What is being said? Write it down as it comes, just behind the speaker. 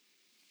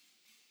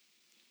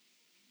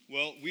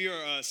Well, we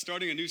are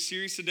starting a new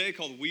series today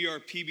called We Are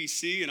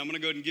PBC, and I'm going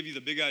to go ahead and give you the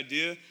big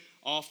idea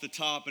off the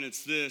top, and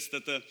it's this,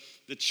 that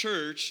the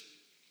church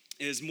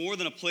is more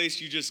than a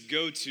place you just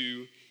go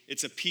to,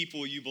 it's a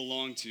people you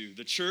belong to.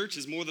 The church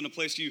is more than a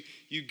place you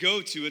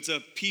go to, it's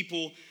a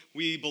people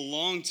we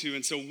belong to.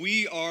 And so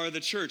we are the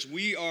church.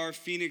 We are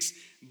Phoenix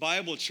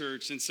Bible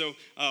Church. And so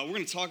we're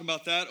going to talk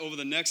about that over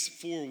the next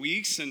 4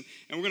 weeks. And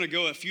we're going to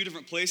go a few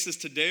different places.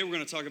 Today we're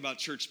going to talk about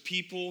church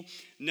people.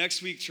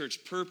 Next week,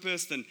 church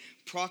purpose. Then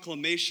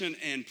proclamation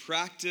and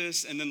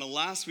practice. And then the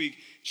last week,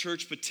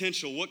 church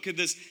potential. What could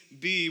this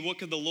be? What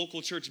could the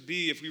local church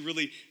be if we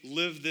really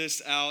lived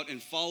this out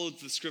and followed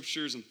the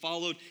scriptures and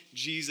followed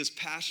Jesus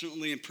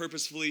passionately and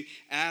purposefully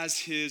as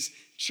his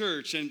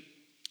church? And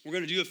we're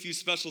going to do a few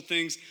special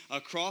things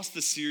across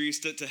the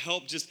series to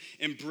help just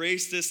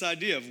embrace this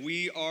idea of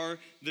we are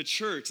the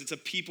church. It's a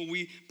people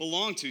we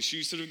belong to. So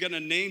you sort of got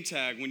a name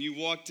tag when you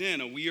walked in,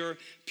 a We Are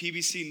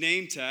PBC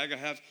name tag. I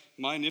have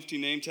my nifty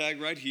name tag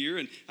right here.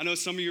 And I know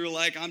some of you are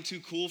like, I'm too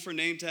cool for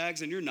name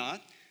tags, and you're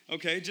not.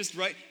 Okay, just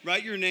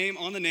write your name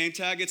on the name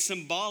tag. It's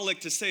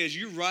symbolic to say as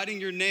you're writing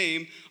your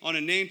name on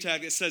a name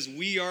tag that says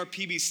We Are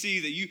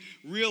PBC, that you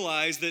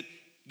realize that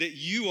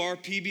you are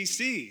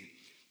PBC.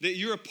 That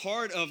you're a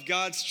part of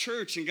God's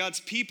church and God's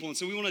people. And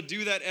so we want to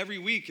do that every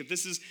week. If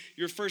this is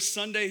your first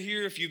Sunday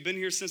here, if you've been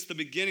here since the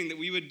beginning, that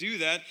we would do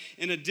that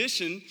in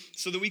addition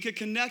so that we could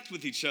connect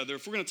with each other.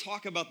 If we're going to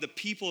talk about the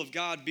people of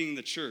God being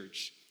the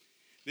church,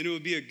 then it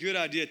would be a good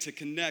idea to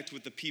connect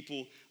with the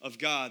people of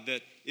God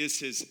that is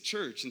his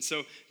church. And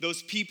so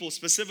those people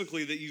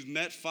specifically that you've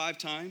met 5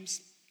 times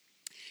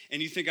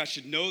and you think I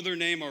should know their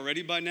name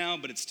already by now,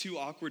 but it's too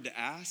awkward to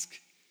ask.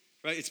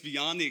 Right? It's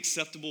beyond the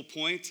acceptable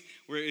point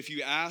where if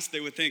you ask, they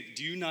would think,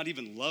 do you not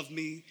even love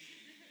me?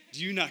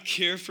 Do you not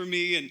care for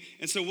me?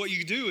 And so what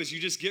you do is you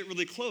just get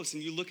really close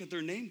and you look at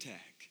their name tag.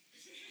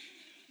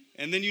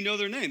 And then you know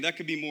their name. That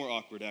could be more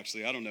awkward,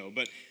 actually. I don't know.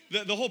 But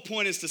the whole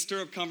point is to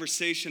stir up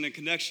conversation and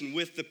connection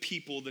with the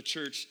people, the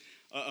church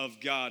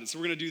of God. And so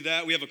we're going to do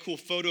that. We have a cool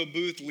photo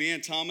booth.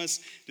 Leanne Thomas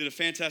did a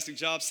fantastic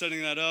job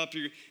setting that up.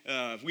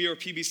 We Are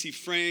PBC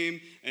frame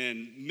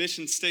and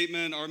mission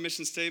statement, our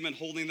mission statement,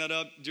 holding that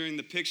up during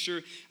the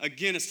picture.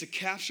 Again, it's to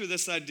capture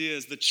this idea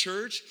as the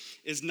church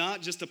is not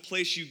just a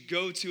place you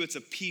go to, it's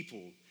a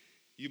people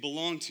you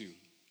belong to.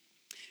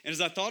 And as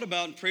I thought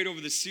about and prayed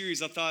over this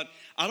series, I thought,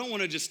 I don't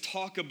want to just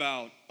talk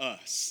about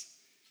us.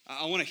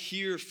 I want to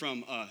hear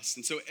from us.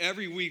 And so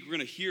every week we're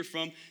going to hear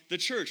from the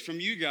church, from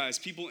you guys,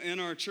 people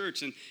in our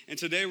church. And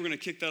today we're going to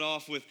kick that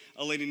off with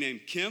a lady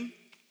named Kim.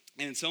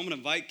 And so I'm going to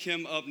invite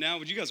Kim up now.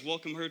 Would you guys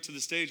welcome her to the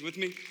stage with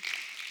me?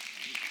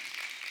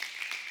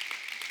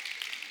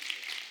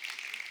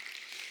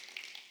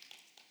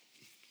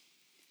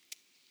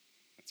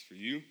 That's for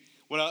you.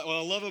 What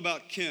I love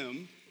about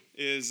Kim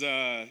is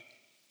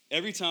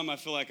every time I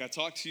feel like I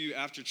talk to you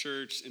after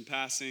church in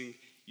passing,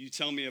 you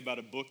tell me about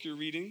a book you're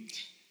reading.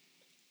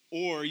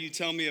 Or you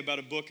tell me about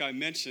a book I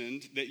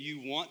mentioned that you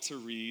want to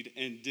read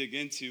and dig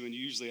into, and you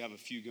usually have a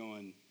few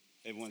going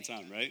at one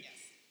time, right? Yes.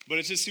 But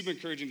it's just super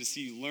encouraging to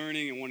see you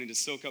learning and wanting to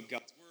soak up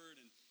God's word.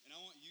 And I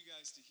want you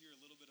guys to hear a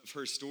little bit of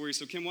her story.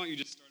 So Kim, why don't you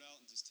just start out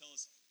and just tell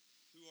us,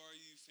 who are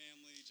you,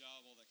 family,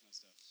 job, all that kind of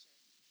stuff?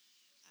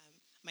 Sure.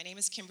 My name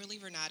is Kimberly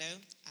Vernado.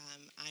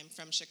 I'm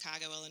from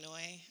Chicago,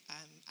 Illinois.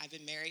 I've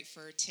been married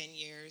for 10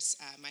 years.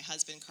 My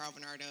husband, Carl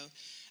Bernardo,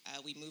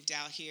 we moved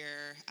out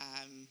here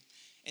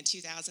in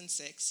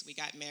 2006. We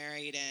got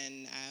married,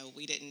 and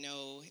we didn't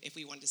know if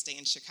we wanted to stay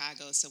in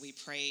Chicago, so we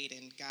prayed,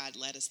 and God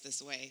led us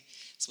this way.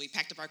 So we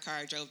packed up our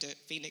car, drove to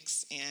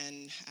Phoenix,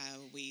 and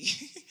we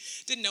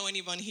didn't know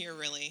anyone here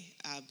really,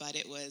 but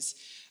it was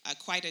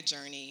quite a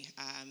journey.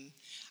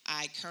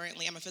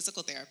 I'm a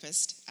physical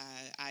therapist.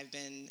 I've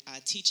been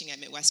teaching at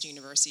Midwestern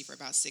University for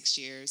about 6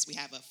 years. We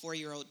have a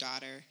 4-year-old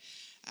daughter.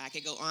 I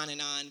could go on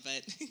and on,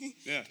 but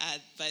yeah.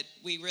 But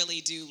we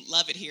really do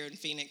love it here in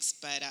Phoenix.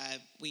 But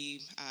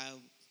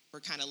we're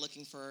kind of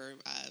looking for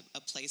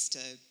a place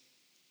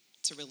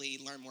to really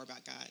learn more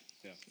about God.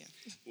 Yeah.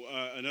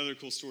 Well, another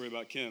cool story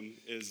about Kim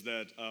is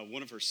that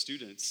one of her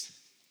students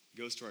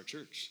goes to our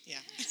church. Yeah.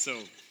 So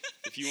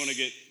if you want to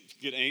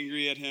get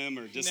angry at him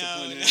or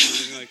discipline him or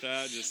anything like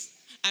that, just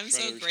I'm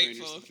so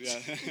grateful. Yeah.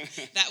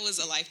 That was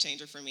a life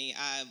changer for me.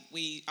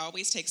 We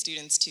always take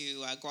students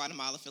to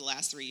Guatemala for the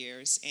last 3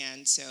 years,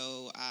 and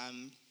so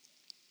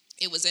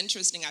it was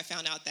interesting. I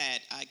found out that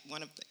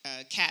one of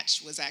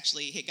Catch was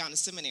had gone to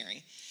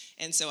seminary,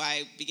 and so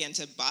I began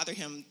to bother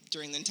him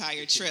during the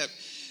entire trip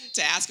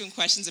to ask him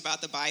questions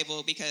about the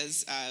Bible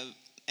because,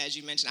 as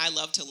you mentioned, I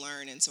love to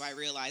learn, and so I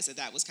realized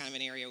that was kind of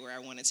an area where I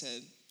wanted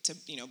to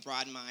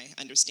broaden my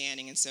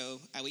understanding. And so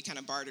we kind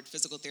of bartered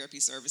physical therapy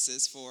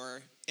services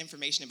for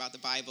information about the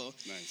Bible.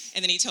 Nice.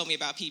 And then he told me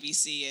about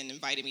PBC and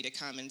invited me to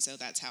come, and so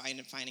that's how I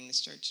ended up finding this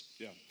church.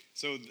 Yeah.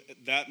 So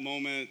that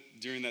moment,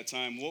 during that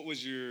time, what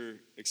was your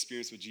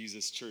experience with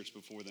Jesus Church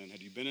before then?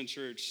 Had you been in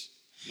church,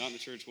 not in the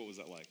church? What was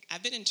that like?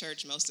 I've been in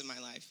church most of my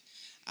life.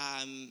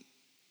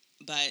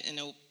 But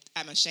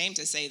I'm ashamed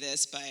to say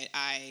this, but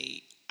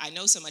I I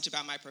know so much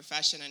about my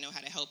profession. I know how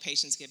to help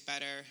patients get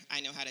better.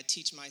 I know how to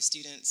teach my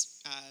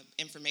students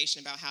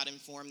information about how to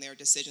inform their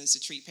decisions to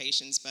treat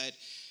patients. But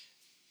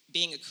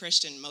being a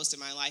Christian most of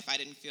my life, I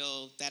didn't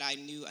feel that I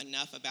knew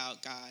enough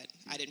about God.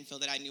 I didn't feel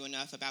that I knew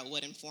enough about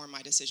what informed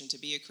my decision to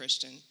be a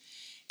Christian.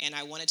 And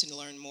I wanted to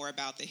learn more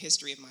about the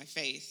history of my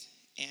faith.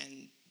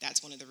 And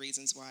that's one of the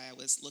reasons why I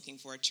was looking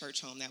for a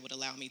church home that would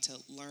allow me to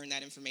learn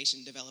that information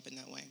and develop in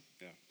that way.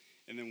 Yeah.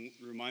 And then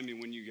remind me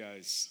when you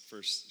guys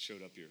first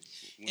showed up here.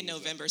 In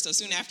November. So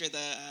soon after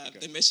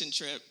the mission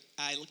trip,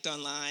 I looked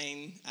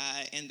online,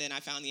 and then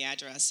I found the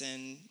address,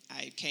 and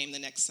I came the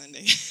next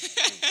Sunday.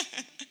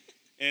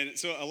 And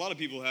so a lot of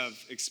people have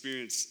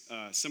experienced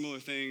similar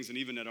things, and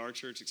even at our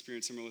church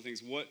experienced similar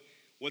things.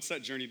 What's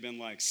that journey been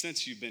like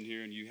since you've been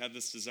here and you have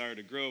this desire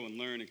to grow and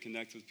learn and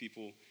connect with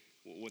people?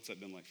 What's that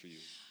been like for you?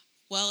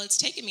 Well, it's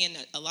taken me in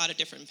a lot of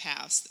different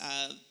paths,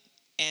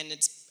 and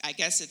I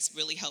guess it's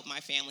really helped my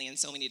family in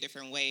so many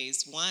different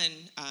ways. One,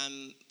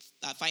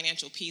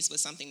 financial peace was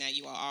something that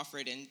you all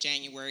offered in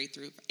January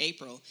through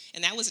April,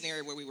 and that was an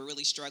area where we were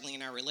really struggling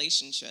in our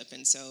relationship,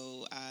 and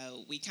so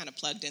we kind of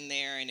plugged in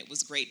there, and it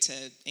was great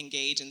to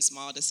engage in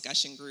small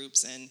discussion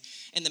groups, and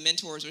the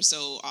mentors were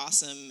so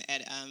awesome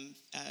at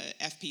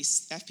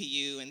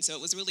FPU, and so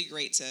it was really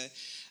great to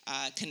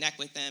connect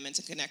with them and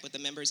to connect with the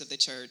members of the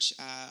church.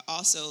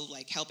 Also,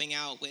 like helping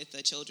out with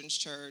the children's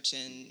church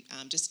and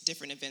just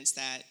different events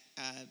that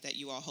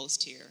you all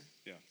host here.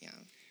 Yeah.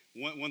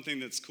 One thing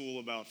that's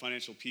cool about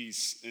Financial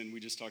Peace, and we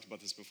just talked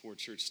about this before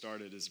church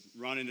started, is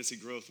Ron and Issy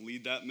Growth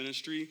lead that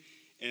ministry,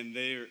 and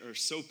they are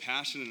so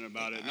passionate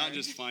about it, not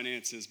just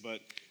finances, but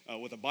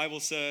what the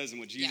Bible says and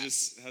what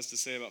Jesus has to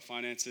say about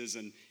finances,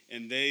 and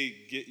they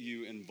get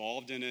you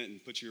involved in it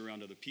and put you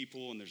around other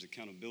people, and there's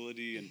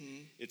accountability, and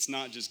it's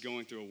not just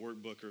going through a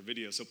workbook or a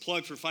video. So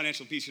plug for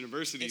Financial Peace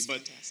University,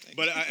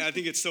 but I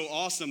think it's so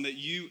awesome that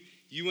you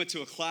went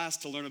to a class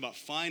to learn about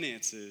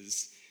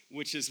finances,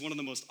 which is one of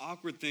the most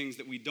awkward things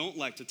that we don't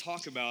like to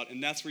talk about,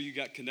 and that's where you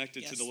got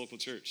connected to the local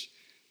church.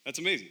 That's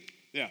amazing.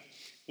 Yeah.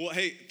 Well,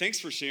 hey, thanks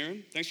for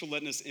sharing. Thanks for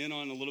letting us in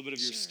on a little bit of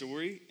your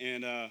story.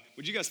 And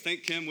would you guys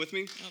thank Kim with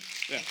me? Oh,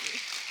 yeah.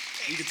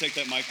 You can take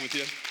that mic with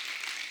you.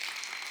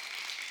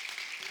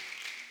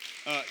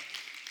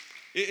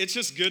 It's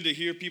just good to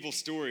hear people's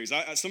stories.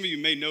 Some of you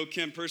may know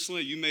Kim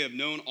personally. You may have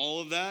known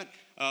all of that.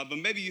 But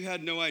maybe you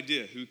had no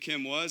idea who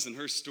Kim was and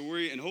her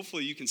story, and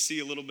hopefully you can see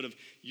a little bit of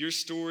your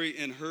story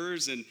in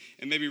hers and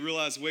maybe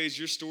realize ways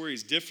your story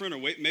is different, or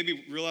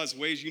maybe realize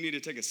ways you need to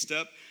take a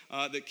step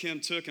that Kim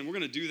took, and we're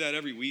going to do that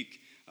every week,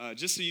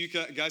 just so you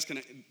guys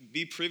can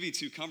be privy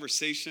to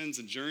conversations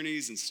and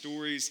journeys and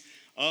stories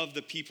of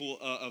the people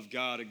of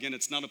God. Again,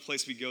 it's not a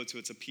place we go to,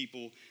 it's a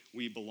people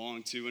we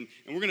belong to. And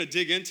we're going to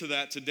dig into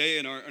that today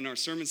in our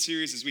sermon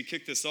series as we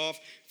kick this off.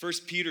 1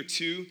 Peter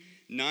 2,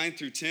 9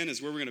 through 10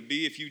 is where we're going to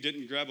be. If you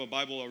didn't grab a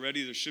Bible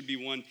already, there should be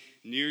one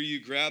near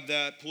you. Grab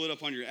that, pull it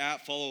up on your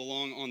app, follow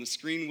along on the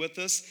screen with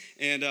us.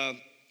 And,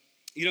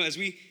 as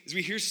we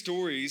hear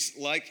stories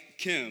like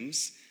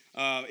Kim's,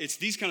 it's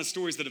these kind of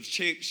stories that have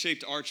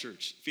shaped our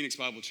church, Phoenix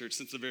Bible Church,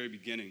 since the very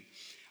beginning.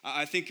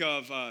 I think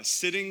of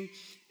sitting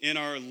in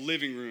our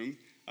living room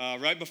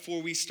right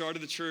before we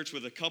started the church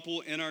with a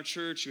couple in our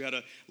church who had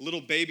a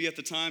little baby at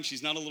the time.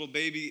 She's not a little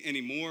baby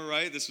anymore,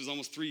 right? This was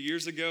almost 3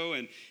 years ago,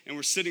 and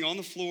we're sitting on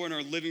the floor in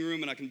our living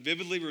room, and I can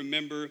vividly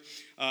remember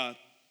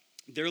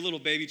their little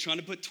baby trying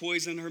to put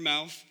toys in her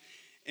mouth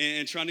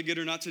and trying to get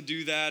her not to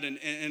do that,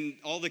 and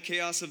all the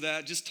chaos of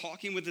that, just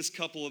talking with this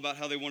couple about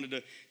how they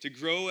wanted to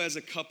grow as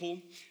a couple,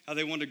 how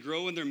they wanted to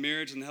grow in their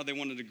marriage, and how they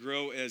wanted to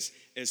grow as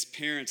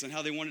parents, and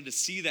how they wanted to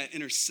see that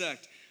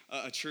intersect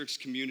a church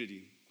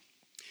community.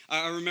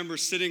 I remember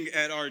sitting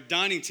at our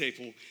dining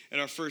table at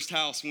our first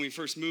house when we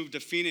first moved to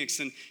Phoenix,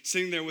 and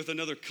sitting there with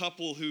another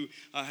couple who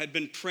had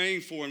been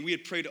praying for, and we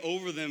had prayed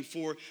over them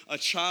for a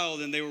child,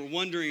 and they were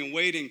wondering and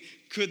waiting,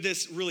 could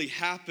this really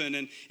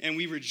happen? And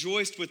we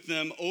rejoiced with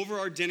them over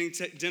our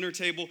dinner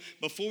table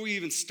before we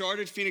even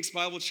started Phoenix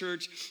Bible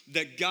Church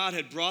that God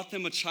had brought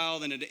them a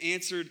child and had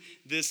answered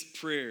this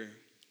prayer.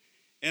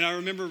 And I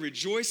remember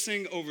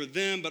rejoicing over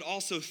them, but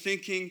also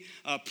thinking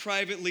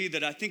privately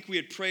that I think we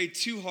had prayed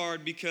too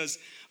hard because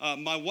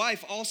my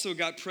wife also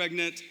got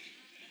pregnant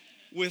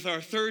with our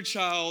third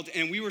child,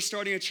 and we were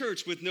starting a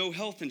church with no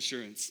health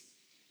insurance.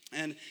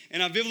 And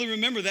I vividly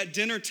remember that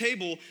dinner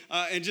table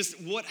and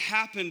just what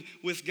happened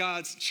with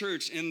God's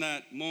church in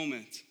that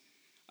moment.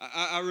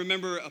 I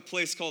remember a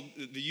place called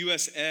the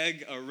U.S.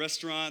 Egg,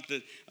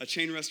 a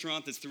chain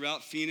restaurant that's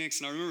throughout Phoenix.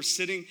 And I remember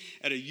sitting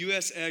at a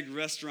U.S. Egg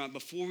restaurant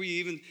before we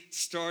even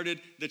started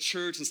the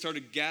church and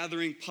started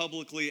gathering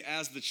publicly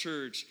as the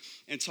church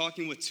and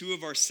talking with two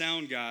of our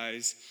sound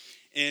guys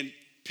and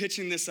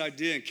pitching this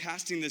idea and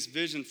casting this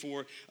vision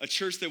for a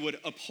church that would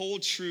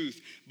uphold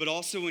truth but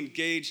also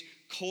engage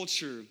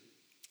culture.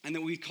 And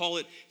then we call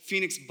it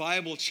Phoenix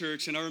Bible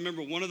Church. And I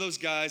remember one of those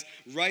guys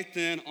right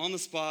then on the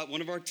spot,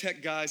 one of our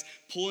tech guys,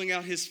 pulling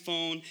out his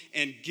phone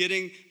and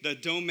getting the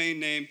domain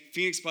name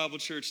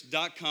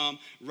phoenixbiblechurch.com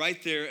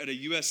right there at a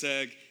U.S.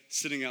 Egg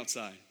sitting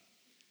outside.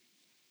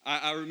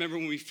 I remember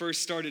when we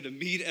first started to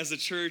meet as a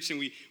church and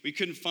we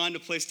couldn't find a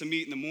place to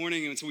meet in the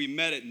morning, and so we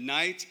met at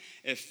night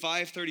at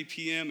 5:30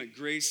 p.m. at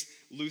Grace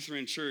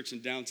Lutheran Church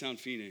in downtown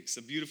Phoenix,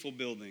 a beautiful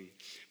building.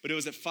 But it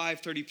was at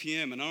 5:30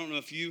 p.m., and I don't know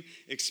if you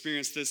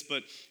experienced this,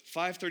 but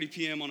 5:30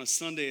 p.m. on a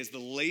Sunday is the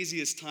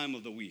laziest time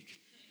of the week,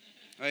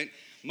 right?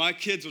 My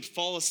kids would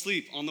fall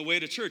asleep on the way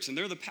to church, and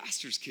they're the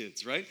pastor's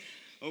kids, right?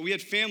 We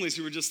had families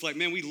who were just like,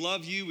 man, we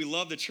love you, we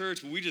love the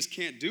church, but we just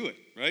can't do it,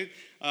 right?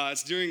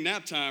 It's during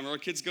nap time, or our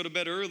kids go to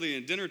bed early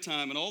and dinner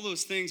time and all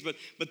those things, but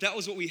that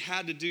was what we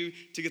had to do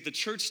to get the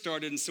church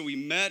started. And so we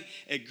met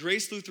at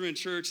Grace Lutheran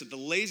Church at the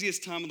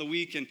laziest time of the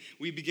week, and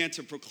we began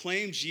to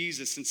proclaim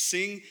Jesus and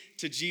sing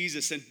to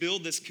Jesus and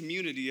build this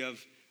community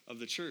of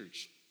the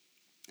church.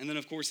 And then,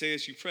 of course,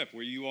 ASU Prep,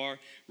 where you are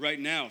right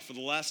now. For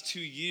the last 2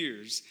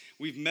 years,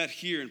 we've met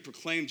here and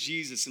proclaimed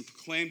Jesus and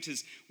proclaimed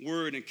his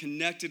word and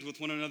connected with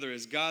one another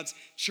as God's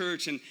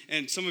church.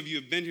 And some of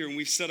you have been here, and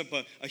we've set up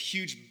a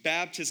huge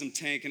baptism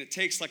tank, and it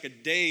takes like a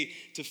day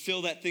to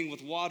fill that thing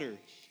with water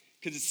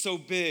because it's so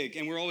big.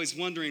 And we're always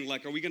wondering,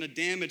 like, are we going to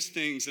damage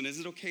things? And is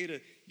it okay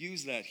to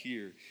use that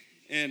here?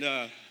 And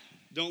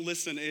don't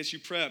listen to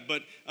ASU Prep,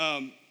 but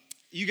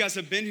you guys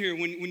have been here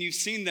when you've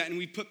seen that, and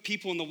we put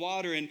people in the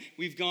water, and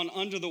we've gone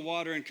under the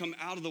water and come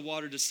out of the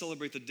water to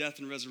celebrate the death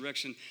and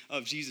resurrection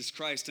of Jesus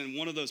Christ. And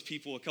one of those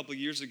people a couple of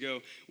years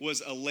ago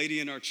was a lady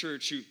in our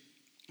church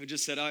who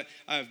just said,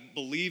 I've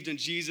believed in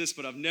Jesus,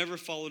 but I've never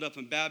followed up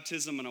in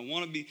baptism, and I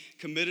want to be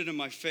committed in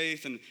my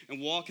faith and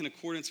walk in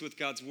accordance with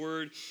God's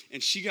word.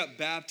 And she got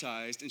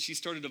baptized, and she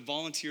started to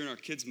volunteer in our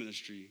kids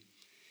ministry.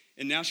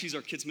 And now she's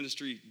our kids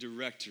ministry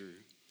director.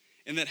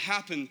 And that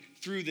happened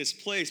through this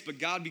place, but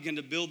God began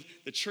to build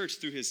the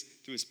church through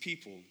his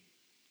people.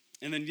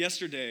 And then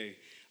yesterday,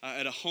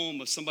 at a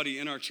home of somebody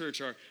in our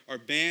church, our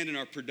band and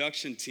our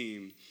production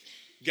team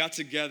got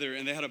together,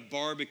 and they had a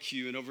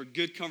barbecue, and over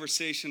good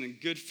conversation and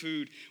good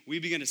food, we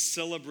began to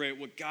celebrate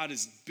what God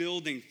is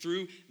building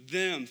through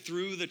them,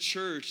 through the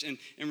church, and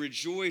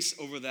rejoice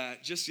over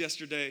that just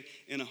yesterday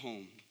in a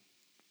home.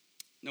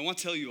 Now, I want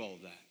to tell you all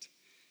of that,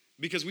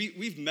 because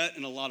we've met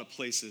in a lot of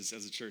places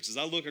as a church. As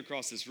I look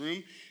across this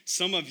room,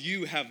 some of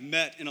you have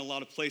met in a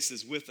lot of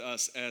places with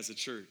us as a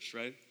church,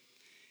 right?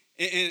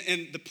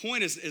 And the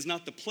point is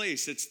not the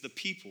place, it's the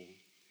people.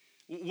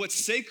 What's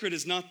sacred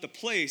is not the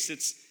place,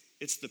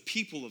 it's the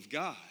people of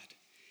God.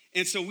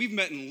 And so we've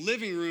met in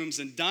living rooms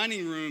and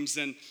dining rooms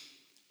and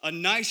a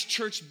nice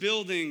church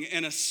building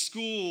and a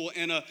school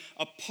and a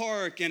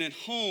park and at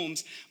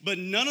homes, but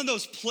none of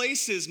those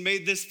places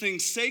made this thing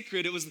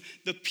sacred. It was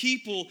the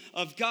people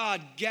of God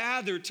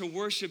gathered to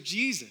worship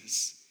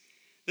Jesus.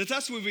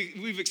 That's what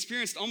we've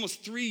experienced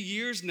almost 3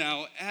 years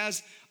now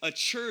as a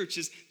church,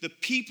 is the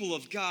people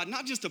of God,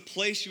 not just a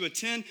place you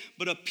attend,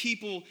 but a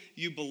people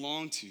you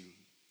belong to.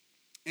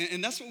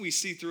 And that's what we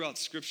see throughout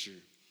Scripture.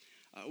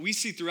 We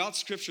see throughout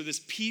Scripture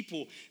this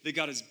people that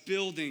God is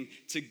building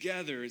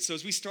together. And so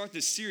as we start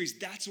this series,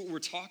 that's what we're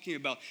talking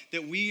about,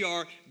 that we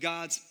are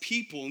God's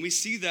people. And we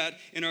see that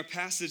in our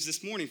passage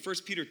this morning, 1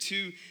 Peter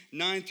 2,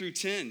 9 through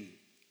 10.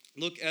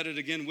 Look at it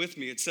again with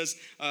me. It says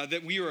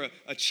that we are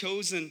a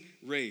chosen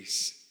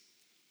race,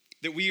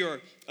 that we are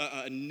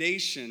a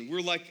nation.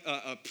 We're like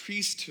a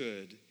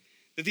priesthood.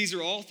 That these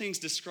are all things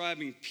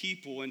describing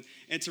people.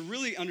 And to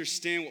really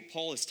understand what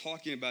Paul is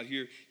talking about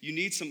here, you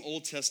need some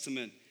Old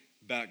Testament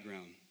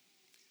background.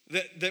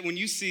 That when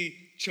you see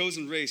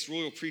chosen race,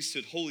 royal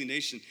priesthood, holy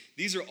nation,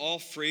 these are all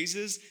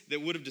phrases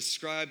that would have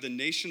described the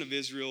nation of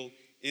Israel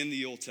in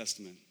the Old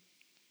Testament.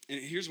 And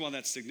here's why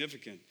that's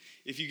significant.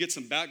 If you get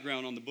some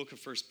background on the book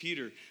of 1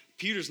 Peter,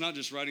 Peter's not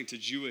just writing to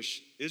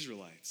Jewish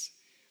Israelites.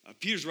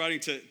 Peter's writing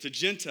to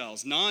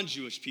Gentiles,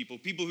 non-Jewish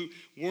people who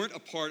weren't a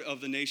part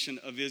of the nation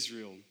of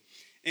Israel.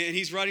 And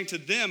he's writing to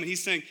them, and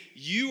he's saying,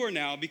 you are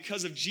now,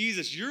 because of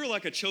Jesus, you're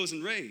like a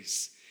chosen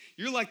race.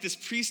 You're like this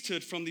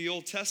priesthood from the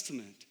Old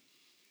Testament.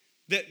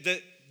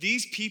 That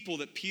these people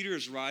that Peter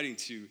is writing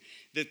to,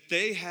 that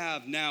they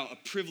have now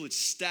a privileged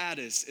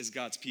status as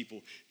God's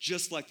people,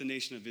 just like the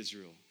nation of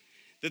Israel.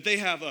 That they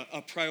have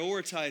a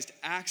prioritized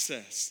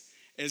access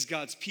as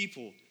God's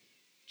people,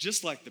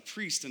 just like the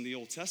priest in the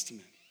Old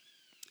Testament.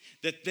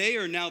 That they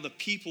are now the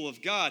people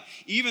of God,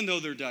 even though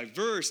they're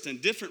diverse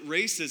and different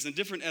races and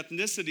different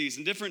ethnicities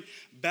and different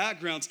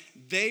backgrounds,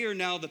 they are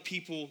now the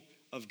people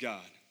of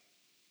God.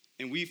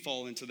 And we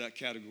fall into that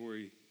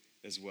category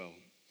as well.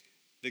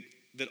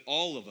 That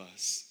all of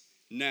us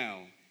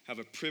now have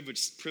a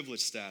privileged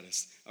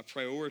status, a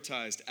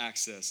prioritized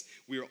access.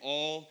 We are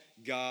all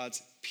God's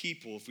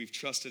people if we've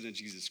trusted in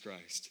Jesus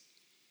Christ.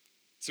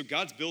 So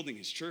God's building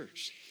his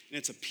church, and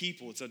it's a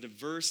people. It's a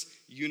diverse,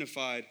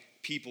 unified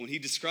people. And he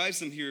describes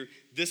them here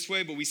this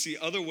way, but we see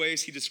other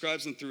ways he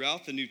describes them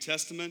throughout the New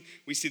Testament.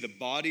 We see the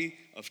body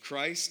of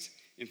Christ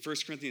in 1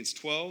 Corinthians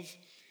 12.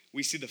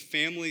 We see the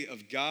family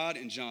of God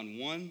in John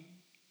 1.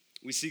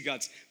 We see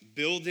God's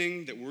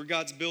building, that we're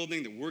God's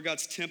building, that we're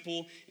God's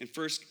temple in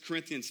 1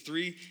 Corinthians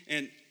 3.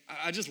 And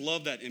I just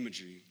love that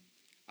imagery.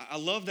 I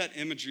love that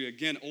imagery,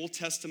 again, Old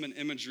Testament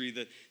imagery,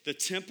 that the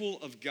temple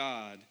of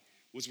God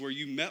was where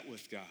you met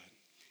with God.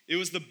 It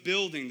was the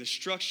building, the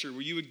structure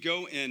where you would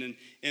go in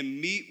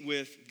and meet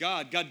with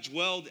God. God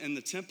dwelled in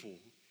the temple.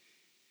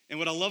 And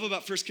what I love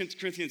about 1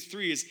 Corinthians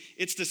 3 is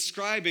it's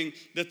describing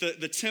that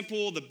the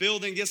temple, the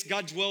building, yes,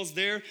 God dwells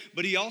there,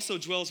 but he also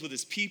dwells with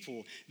his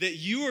people. That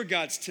you are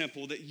God's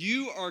temple, that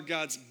you are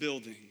God's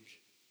building.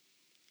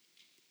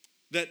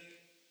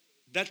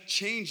 That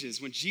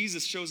changes when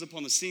Jesus shows up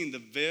on the scene. The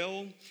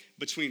veil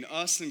between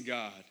us and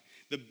God,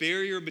 the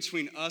barrier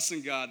between us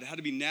and God that had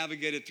to be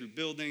navigated through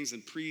buildings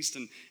and priests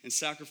and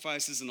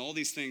sacrifices and all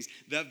these things,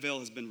 that veil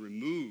has been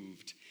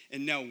removed.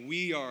 And now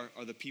we are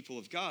the people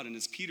of God. And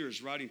as Peter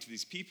is writing to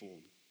these people,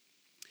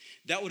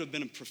 that would have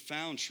been a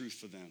profound truth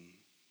for them.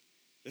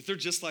 That they're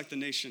just like the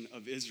nation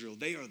of Israel.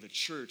 They are the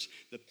church,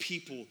 the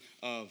people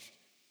of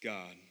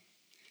God.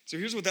 So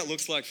here's what that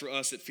looks like for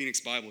us at Phoenix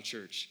Bible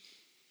Church.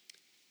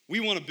 We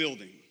want a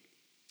building,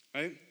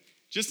 right?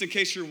 Just in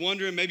case you're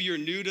wondering, maybe you're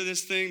new to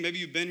this thing, maybe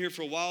you've been here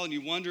for a while and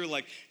you wonder,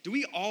 like, do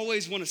we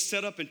always want to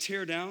set up and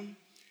tear down?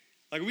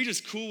 Like, are we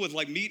just cool with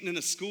like meeting in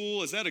a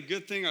school? Is that a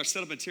good thing? Our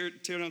set up and tear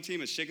down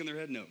team is shaking their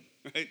head no,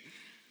 right?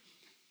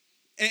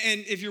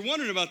 And if you're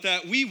wondering about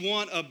that, we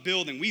want a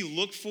building. We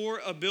look for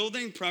a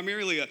building,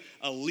 primarily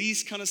a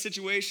lease kind of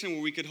situation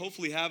where we could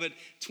hopefully have it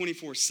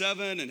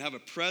 24/7 and have a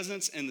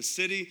presence in the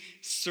city,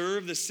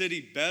 serve the city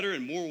better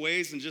in more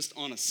ways than just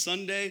on a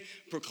Sunday,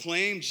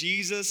 proclaim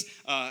Jesus,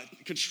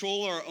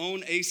 control our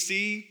own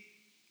AC,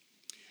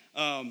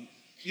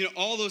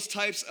 all those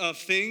types of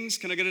things.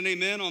 Can I get an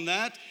amen on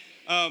that?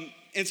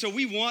 And so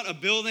we want a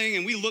building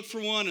and we look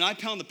for one, and I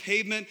pound the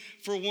pavement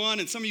for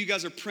one, and some of you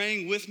guys are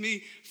praying with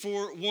me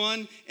for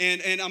one,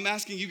 and I'm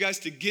asking you guys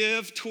to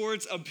give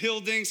towards a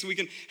building so we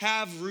can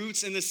have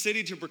roots in the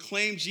city to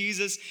proclaim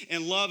Jesus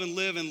and love and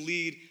live and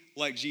lead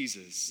like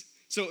Jesus.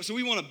 So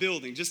we want a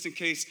building, just in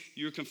case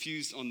you're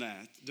confused on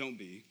that. Don't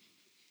be.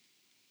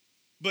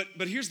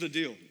 But here's the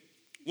deal.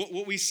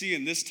 What we see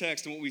in this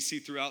text and what we see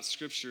throughout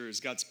Scripture as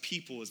God's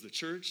people, as the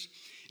church,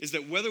 is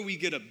that whether we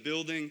get a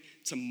building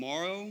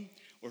tomorrow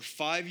or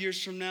 5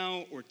 years from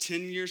now or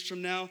 10 years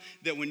from now,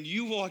 that when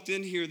you walked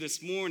in here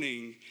this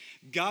morning,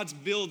 God's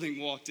building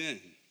walked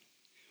in.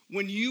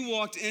 When you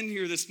walked in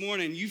here this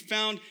morning, you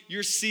found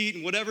your seat,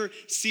 and whatever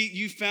seat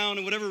you found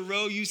and whatever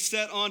row you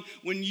sat on,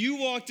 when you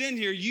walked in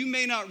here, you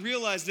may not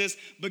realize this,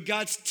 but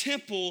God's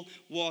temple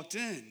walked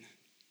in.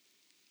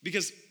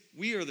 Because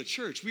we are the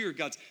church. We are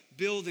God's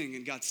building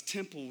and God's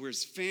temple. We're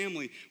his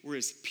family. We're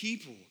his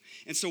people.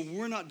 And so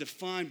we're not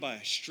defined by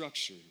a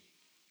structure.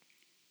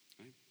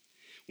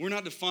 We're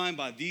not defined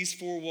by these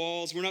four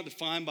walls. We're not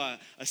defined by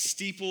a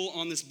steeple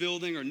on this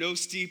building or no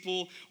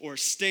steeple or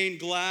stained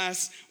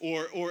glass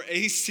or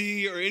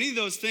AC or any of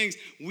those things.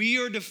 We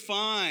are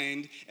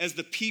defined as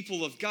the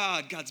people of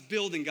God, God's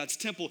building, God's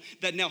temple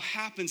that now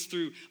happens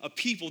through a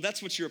people.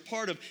 That's what you're a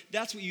part of.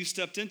 That's what you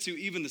stepped into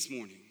even this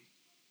morning.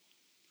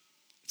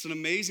 It's an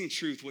amazing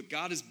truth what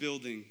God is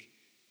building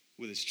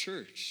with his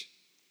church.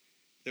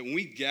 That when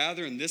we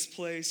gather in this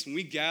place, when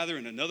we gather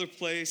in another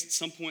place at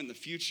some point in the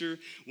future,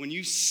 when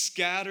you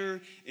scatter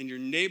in your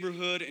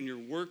neighborhood and your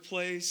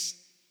workplace,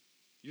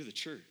 you're the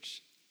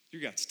church.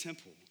 You're God's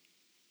temple.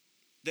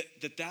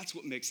 That's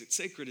what makes it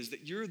sacred, is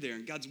that you're there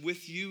and God's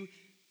with you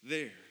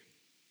there.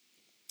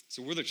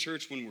 So we're the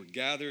church when we're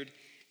gathered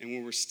and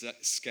when we're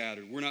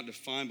scattered. We're not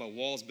defined by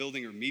walls,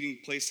 building, or meeting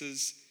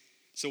places.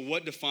 So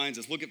what defines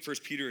us? Look at 1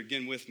 Peter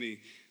again with me.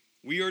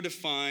 We are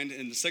defined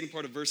in the second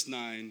part of verse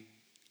 9.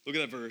 Look at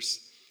that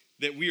verse.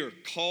 That we are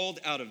called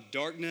out of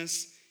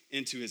darkness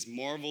into his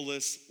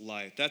marvelous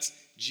light. That's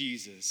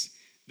Jesus.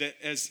 That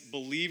as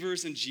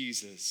believers in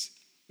Jesus,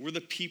 we're the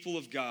people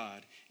of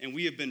God, and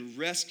we have been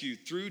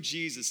rescued through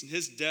Jesus and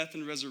his death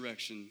and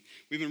resurrection.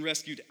 We've been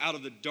rescued out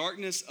of the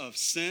darkness of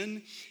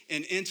sin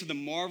and into the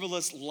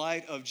marvelous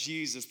light of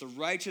Jesus, the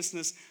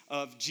righteousness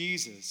of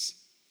Jesus.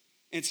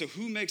 And so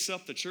who makes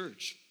up the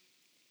church?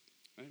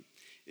 Right?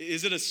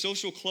 Is it a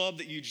social club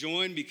that you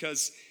join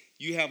because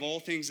you have all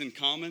things in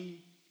common?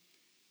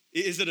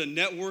 Is it a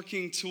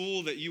networking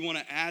tool that you want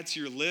to add to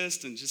your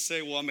list and just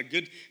say, well, I'm a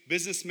good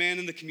businessman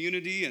in the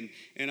community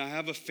and I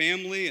have a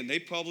family and they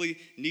probably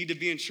need to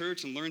be in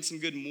church and learn some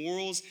good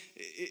morals?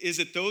 Is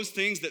it those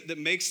things that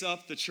makes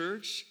up the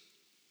church?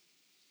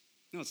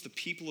 No, it's the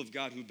people of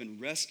God who've been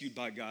rescued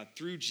by God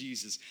through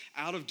Jesus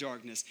out of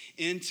darkness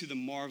into the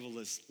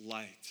marvelous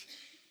light.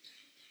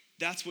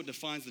 That's what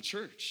defines the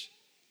church.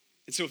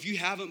 And so if you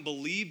haven't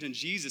believed in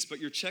Jesus, but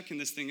you're checking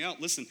this thing out,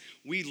 listen,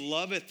 we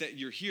love it that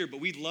you're here, but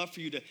we'd love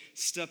for you to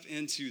step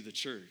into the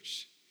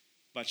church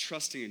by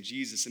trusting in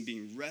Jesus and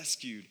being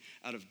rescued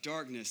out of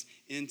darkness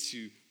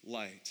into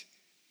light.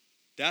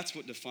 That's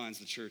what defines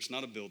the church,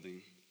 not a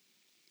building.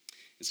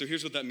 And so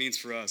here's what that means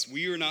for us.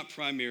 We are not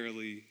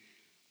primarily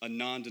a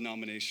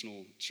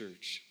non-denominational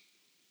church.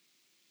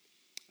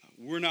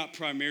 We're not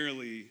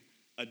primarily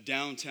a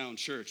downtown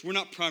church. We're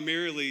not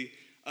primarily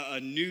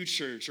a new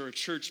church or a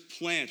church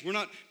plant. We're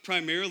not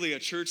primarily a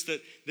church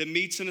that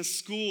meets in a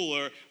school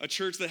or a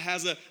church that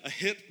has a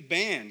hip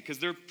band, because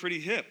they're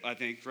pretty hip, I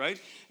think,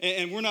 right?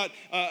 And we're not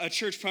a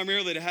church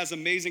primarily that has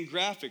amazing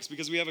graphics,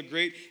 because we have a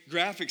great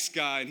graphics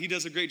guy and he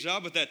does a great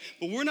job with that.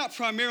 But we're not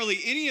primarily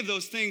any of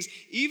those things.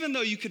 Even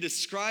though you could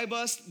describe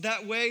us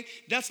that way,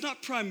 that's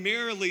not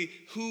primarily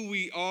who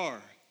we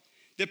are.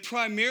 That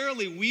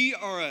primarily we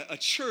are a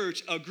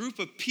church, a group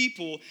of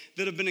people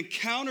that have been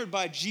encountered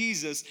by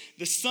Jesus,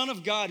 the Son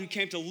of God, who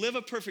came to live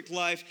a perfect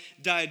life,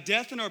 die a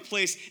death in our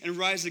place, and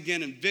rise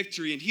again in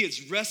victory. And he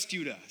has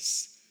rescued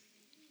us.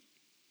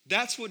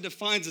 That's what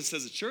defines us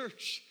as a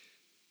church.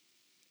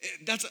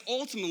 That's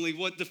ultimately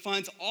what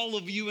defines all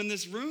of you in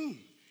this room.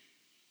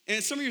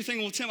 And some of you are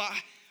thinking, well, Tim,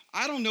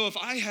 I don't know if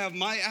I have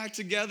my act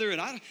together, and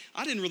I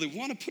didn't really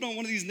want to put on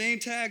one of these name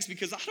tags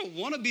because I don't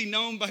want to be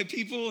known by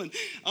people, and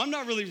I'm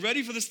not really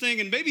ready for this thing.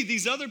 And maybe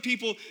these other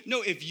people,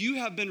 no, if you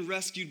have been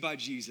rescued by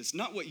Jesus,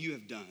 not what you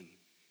have done,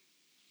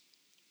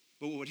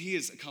 but what he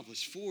has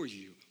accomplished for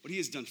you, what he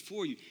has done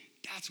for you,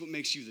 that's what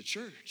makes you the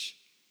church.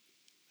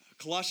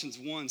 Colossians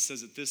 1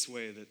 says it this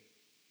way,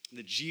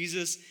 that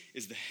Jesus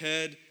is the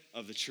head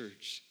of the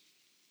church,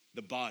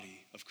 the body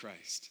of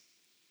Christ.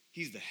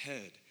 He's the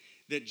head.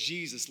 That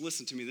Jesus,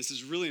 listen to me, this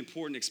is really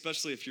important,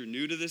 especially if you're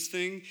new to this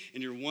thing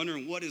and you're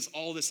wondering what is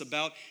all this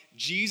about.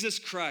 Jesus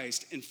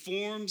Christ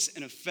informs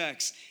and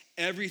affects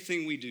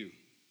everything we do.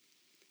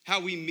 How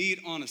we meet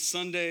on a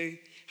Sunday,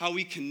 how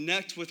we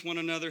connect with one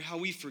another, how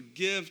we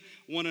forgive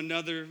one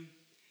another,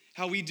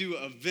 how we do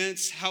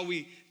events, how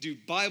we do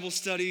Bible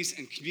studies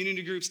and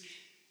community groups.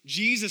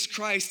 Jesus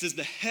Christ is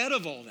the head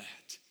of all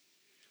that.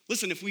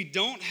 Listen, if we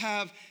don't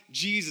have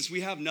Jesus,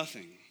 we have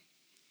nothing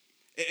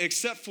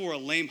except for a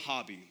lame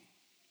hobby.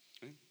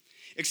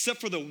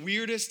 Except for the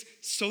weirdest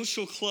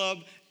social club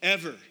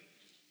ever,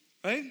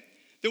 right?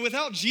 That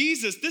without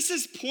Jesus, this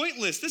is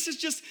pointless. This is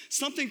just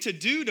something to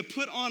do, to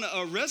put on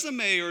a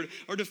resume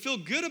or to feel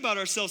good about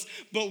ourselves.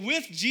 But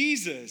with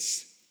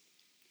Jesus,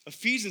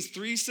 Ephesians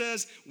 3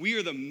 says, we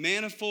are the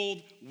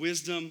manifold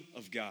wisdom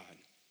of God.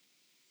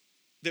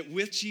 That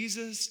with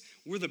Jesus,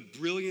 we're the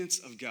brilliance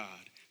of God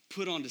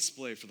put on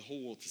display for the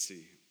whole world to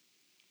see.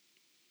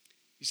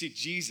 You see,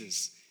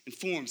 Jesus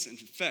informs and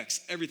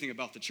affects everything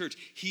about the church.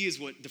 He is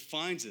what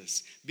defines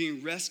us.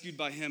 Being rescued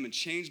by him and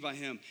changed by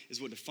him is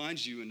what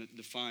defines you and it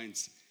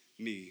defines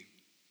me.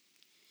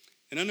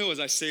 And I know as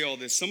I say all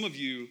this, some of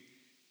you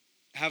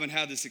haven't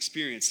had this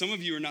experience. Some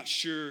of you are not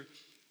sure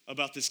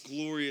about this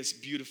glorious,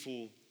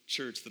 beautiful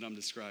church that I'm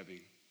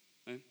describing.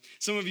 Right?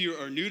 Some of you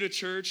are new to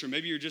church, or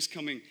maybe you're just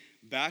coming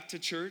back to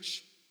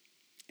church,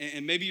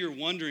 and maybe you're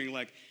wondering,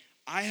 like,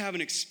 I haven't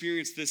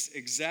experienced this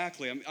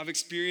exactly. I've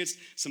experienced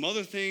some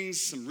other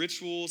things, some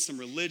rituals, some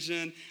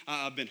religion.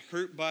 I've been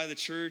hurt by the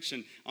church,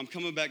 and I'm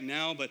coming back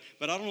now, but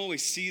I don't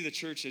always see the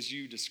church as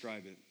you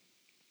describe it.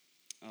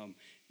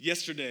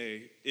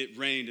 Yesterday, it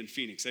rained in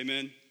Phoenix.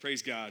 Amen?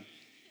 Praise God.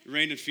 It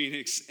rained in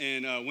Phoenix,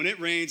 and when it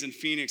rains in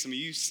Phoenix, I mean,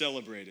 you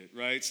celebrate it,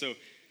 right? So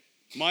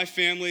my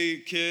family,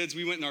 kids,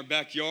 we went in our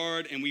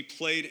backyard, and we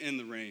played in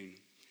the rain.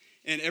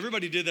 And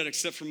everybody did that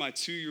except for my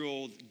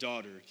 2-year-old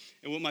daughter.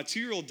 And what my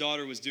 2-year-old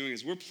daughter was doing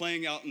is we're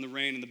playing out in the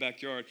rain in the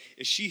backyard,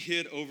 is she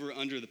hid over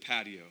under the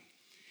patio.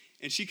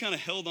 And she kind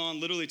of held on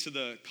literally to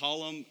the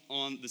column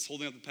on that's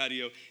holding up the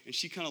patio, and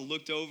she kind of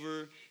looked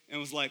over and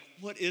was like,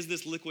 what is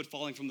this liquid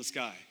falling from the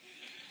sky,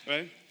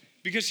 right?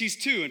 Because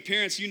she's 2, and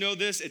parents, you know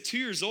this, at 2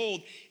 years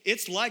old,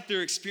 it's like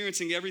they're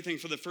experiencing everything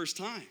for the first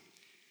time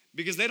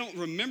because they don't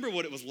remember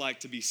what it was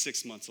like to be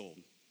 6 months old.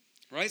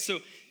 Right? So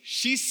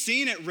she's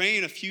seen it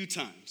rain a few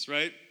times,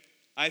 right?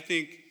 I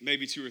think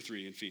maybe 2 or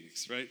 3 in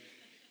Phoenix, right?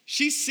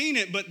 She's seen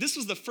it, but this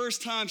was the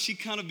first time she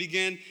kind of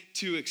began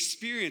to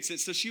experience it.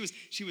 So she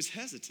was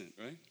hesitant,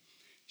 right?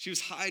 She was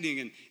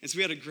hiding, and so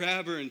we had to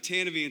grab her and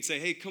Tanavi and say,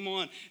 hey, come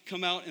on,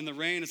 come out in the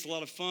rain. It's a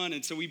lot of fun.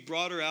 And so we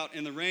brought her out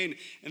in the rain,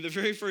 and the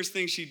very first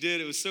thing she did,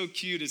 it was so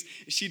cute, is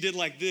she did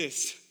like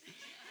this.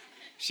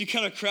 She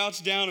kind of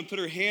crouched down and put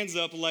her hands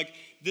up like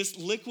this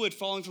liquid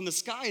falling from the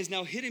sky is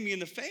now hitting me in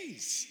the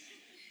face.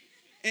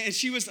 And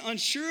she was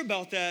unsure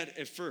about that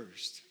at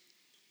first.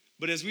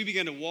 But as we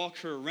began to walk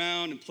her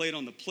around and played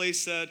on the play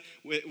set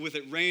with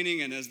it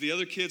raining, and as the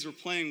other kids were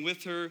playing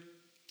with her,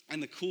 and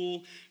the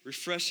cool,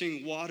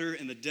 refreshing water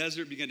in the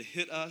desert began to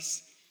hit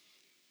us,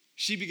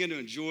 she began to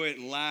enjoy it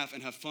and laugh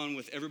and have fun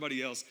with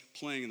everybody else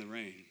playing in the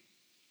rain.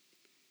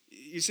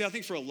 You see, I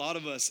think for a lot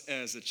of us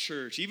as a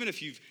church, even if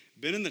you've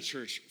been in the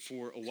church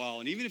for a while,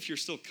 and even if you're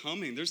still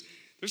coming, there's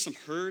some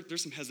hurt,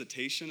 there's some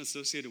hesitation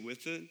associated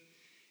with it.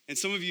 And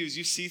some of you, as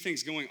you see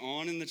things going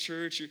on in the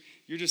church,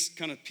 you're just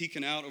kind of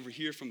peeking out over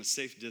here from a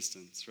safe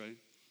distance, right?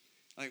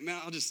 Like, man,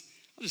 I'll just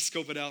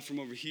scope it out from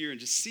over here and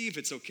just see if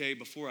it's okay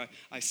before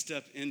I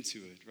step into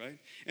it, right?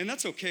 And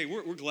that's okay.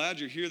 We're glad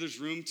you're here. There's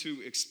room to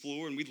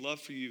explore, and we'd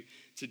love for you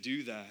to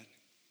do that.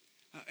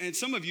 And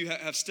some of you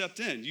have stepped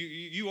in.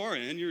 You are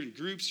in. You're in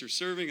groups. You're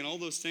serving and all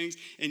those things.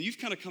 And you've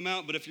kind of come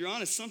out. But if you're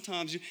honest,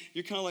 sometimes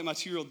you're kind of like my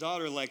 2-year-old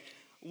daughter, like,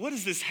 what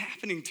is this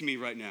happening to me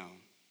right now?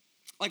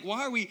 Like,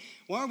 why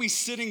are we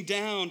sitting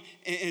down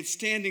and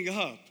standing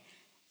up?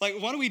 Like,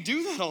 why do we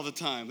do that all the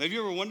time? Have you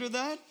ever wondered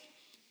that?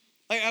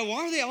 Like,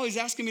 why are they always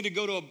asking me to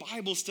go to a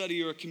Bible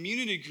study or a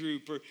community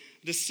group or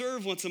to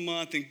serve once a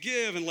month and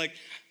give? And like,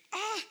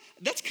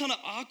 that's kind of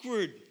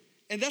awkward.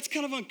 And that's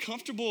kind of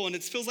uncomfortable. And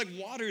it feels like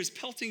water is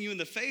pelting you in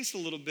the face a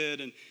little bit.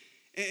 And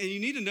you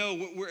need to know,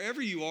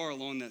 wherever you are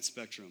along that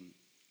spectrum,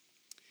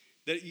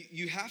 that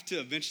you have to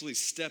eventually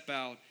step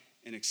out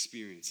and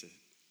experience it.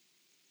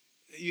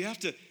 You have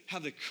to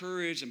have the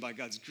courage, and by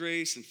God's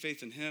grace and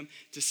faith in him,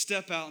 to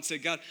step out and say,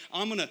 God,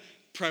 I'm going to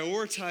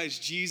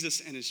prioritize Jesus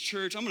and his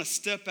church. I'm going to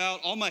step out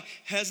all my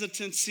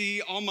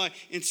hesitancy, all my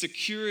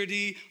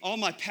insecurity, all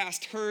my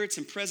past hurts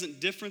and present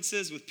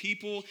differences with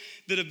people,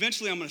 that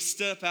eventually I'm going to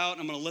step out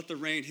and I'm going to let the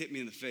rain hit me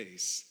in the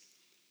face.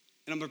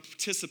 And I'm going to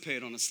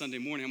participate on a Sunday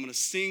morning. I'm going to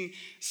sing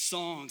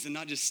songs and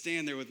not just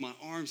stand there with my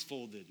arms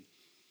folded.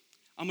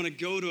 I'm going to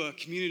go to a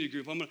community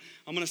group. I'm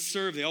going to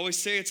serve. They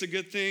always say it's a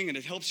good thing and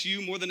it helps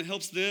you more than it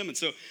helps them. And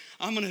so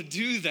I'm going to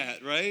do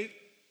that, right?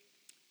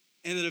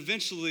 And then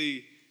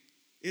eventually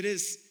it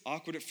is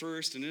awkward at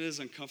first and it is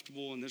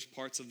uncomfortable and there's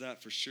parts of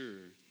that for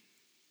sure.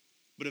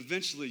 But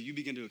eventually you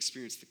begin to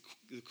experience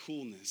the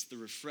coolness, the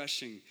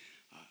refreshing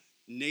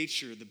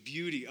nature, the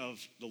beauty of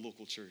the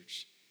local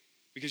church.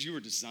 Because you were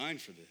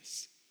designed for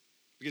this.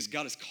 Because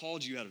God has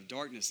called you out of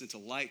darkness into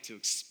light to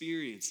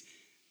experience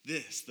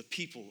this, the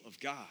people of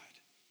God.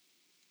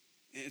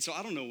 And so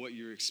I don't know what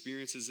your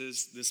experiences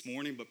is this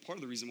morning, but part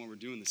of the reason why we're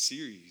doing this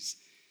series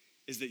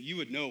is that you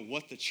would know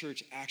what the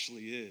church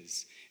actually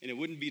is. And it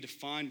wouldn't be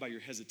defined by your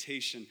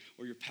hesitation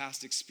or your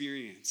past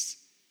experience,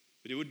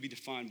 but it would be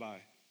defined by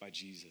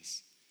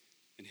Jesus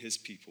and his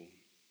people.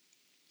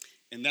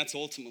 And that's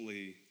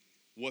ultimately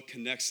what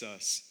connects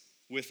us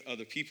with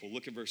other people.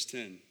 Look at verse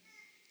 10.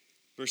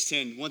 Verse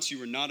 10, once you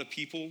were not a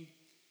people,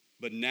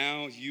 but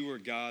now you are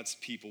God's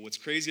people. What's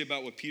crazy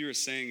about what Peter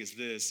is saying is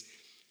this.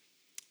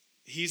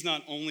 He's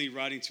not only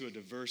writing to a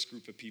diverse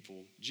group of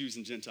people, Jews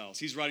and Gentiles.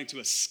 He's writing to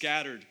a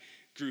scattered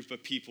group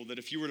of people that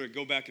if you were to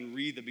go back and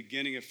read the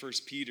beginning of 1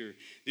 Peter,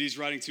 that he's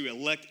writing to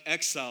elect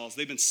exiles.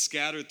 They've been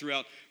scattered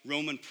throughout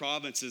Roman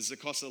provinces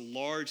across a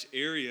large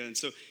area. And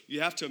so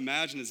you have to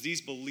imagine as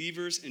these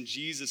believers in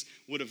Jesus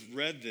would have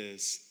read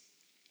this,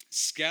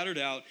 scattered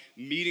out,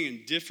 meeting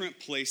in different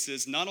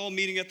places, not all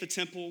meeting at the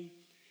temple,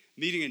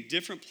 meeting in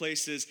different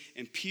places.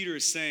 And Peter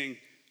is saying,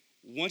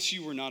 once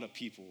you were not a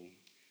people,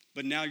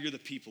 but now you're the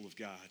people of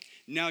God.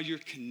 Now you're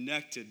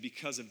connected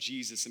because of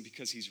Jesus and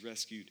because he's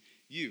rescued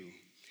you.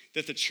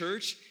 That the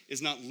church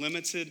is not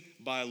limited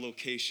by a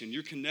location.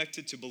 You're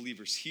connected to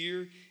believers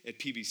here at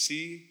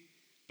PBC,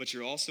 but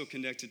you're also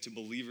connected to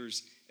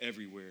believers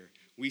everywhere.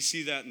 We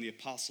see that in the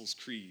Apostles'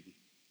 Creed.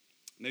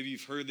 Maybe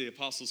you've heard the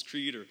Apostles'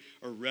 Creed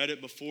or read it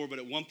before, but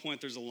at one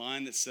point there's a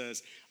line that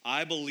says,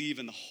 I believe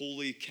in the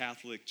Holy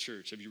Catholic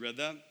Church. Have you read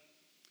that?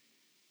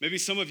 Maybe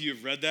some of you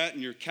have read that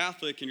and you're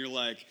Catholic and you're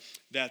like,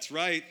 that's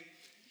right.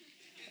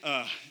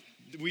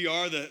 We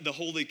are the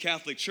Holy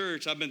Catholic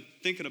Church. I've been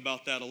thinking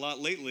about that a lot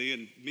lately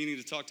and meaning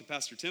to talk to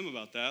Pastor Tim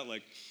about that.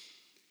 Like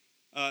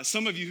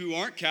some of you who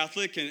aren't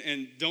Catholic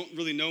and don't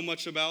really know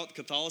much about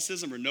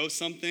Catholicism or know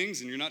some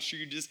things and you're not sure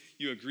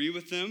you agree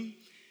with them,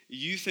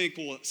 you think,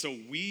 well, so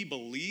we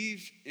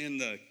believe in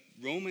the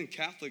Roman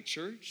Catholic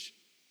Church?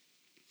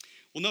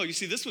 Well, no, you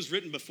see, this was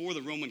written before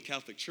the Roman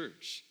Catholic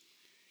Church.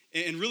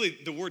 And really,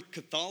 the word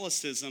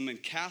Catholicism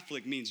and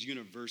Catholic means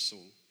universal.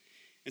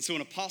 And so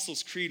in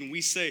Apostles' Creed, when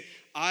we say,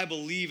 I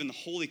believe in the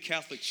Holy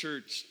Catholic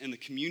Church and the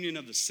communion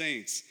of the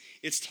saints,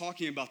 it's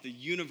talking about the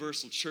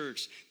universal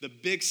church, the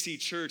big C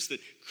church, that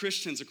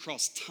Christians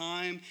across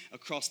time,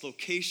 across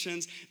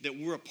locations, that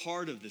we're a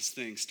part of this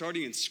thing,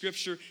 starting in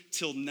Scripture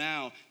till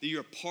now, that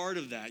you're a part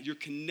of that. You're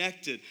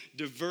connected,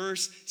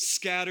 diverse,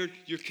 scattered,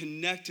 you're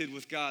connected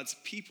with God's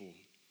people.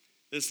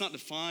 That it's not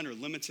defined or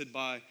limited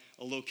by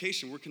a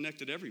location. We're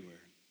connected everywhere.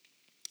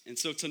 And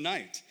so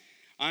tonight,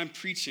 I'm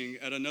preaching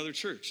at another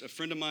church. A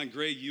friend of mine,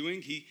 Gray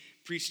Ewing, he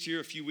preached here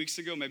a few weeks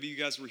ago. Maybe you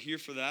guys were here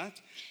for that.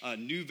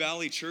 New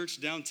Valley Church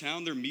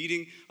downtown, they're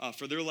meeting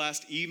for their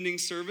last evening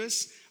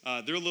service.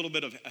 They're a little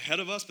bit ahead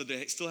of us, but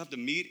they still have to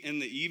meet in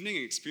the evening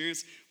and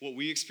experience what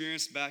we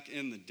experienced back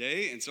in the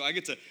day. And so I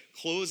get to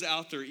close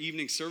out their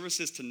evening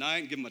services tonight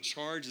and give them a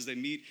charge as they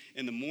meet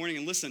in the morning.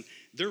 And listen,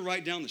 they're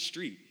right down the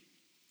street.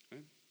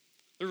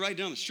 They're right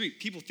down the street.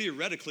 People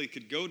theoretically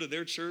could go to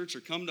their church or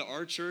come to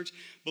our church.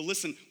 But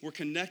listen, we're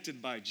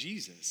connected by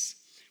Jesus.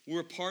 We're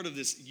a part of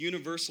this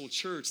universal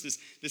church,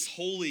 this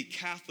holy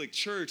Catholic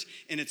church.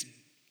 And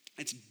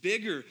it's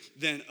bigger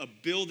than a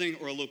building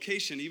or a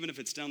location, even if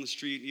it's down the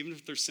street, even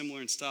if they're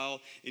similar in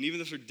style, and even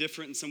if they're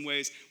different in some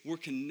ways, we're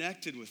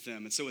connected with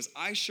them. And so as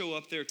I show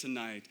up there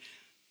tonight,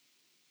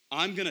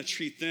 I'm going to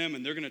treat them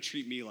and they're going to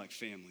treat me like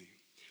family.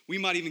 We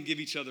might even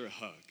give each other a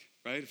hug,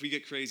 right? If we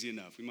get crazy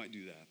enough, we might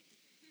do that.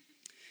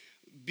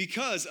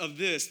 Because of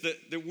this,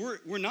 that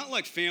we're not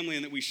like family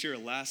in that we share a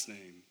last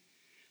name,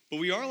 but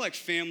we are like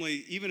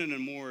family even in a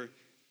more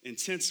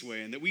intense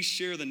way, and that we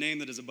share the name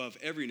that is above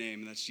every name,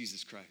 and that's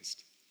Jesus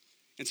Christ.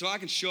 And so I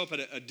can show up at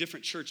a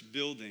different church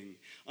building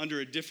under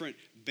a different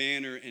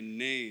banner and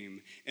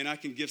name, and I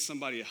can give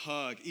somebody a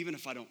hug, even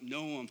if I don't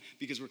know them,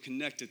 because we're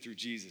connected through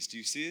Jesus. Do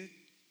you see it?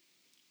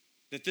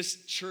 That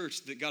this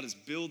church that God is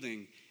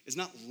building is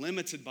not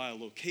limited by a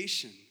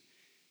location,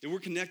 that we're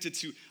connected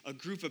to a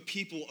group of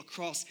people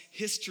across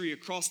history,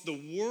 across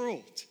the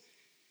world.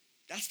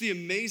 That's the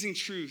amazing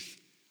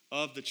truth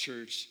of the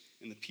church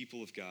and the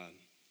people of God.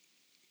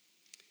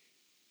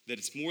 That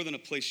it's more than a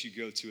place you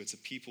go to, it's a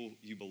people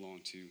you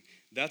belong to.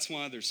 That's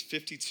why there's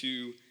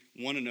 52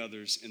 one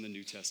another's in the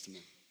New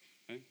Testament.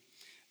 Right?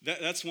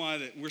 That's why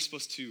that we're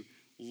supposed to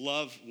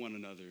love one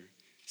another,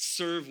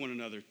 serve one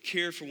another,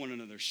 care for one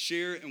another,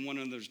 share in one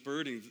another's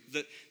burdens.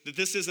 That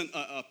this isn't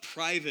a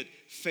private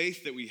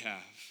faith that we have.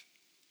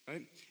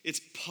 Right? It's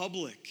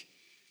public.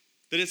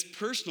 That it's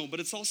personal, but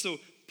it's also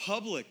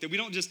public. That we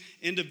don't just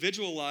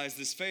individualize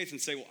this faith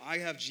and say, well, I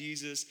have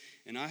Jesus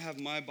and I have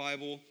my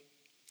Bible.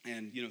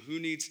 And, who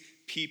needs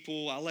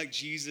people? I like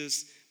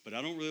Jesus, but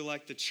I don't really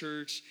like the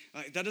church.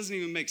 That doesn't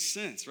even make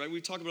sense, right?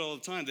 We talk about it all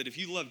the time that if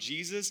you love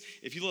Jesus,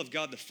 if you love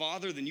God the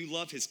Father, then you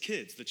love his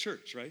kids, the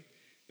church, right?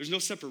 There's no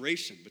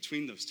separation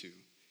between those two.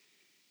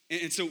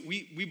 And so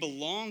we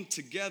belong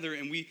together,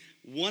 and we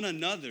one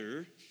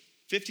another,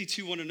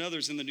 52 one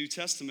another's in the New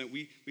Testament,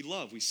 we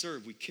love, we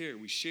serve, we care,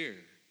 we share.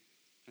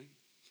 Right?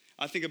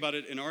 I think about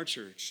it in our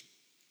church.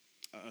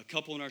 A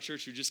couple in our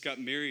church who just got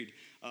married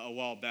a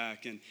while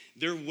back, and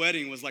their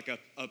wedding was like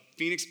a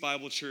Phoenix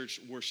Bible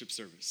Church worship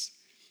service,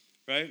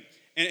 right?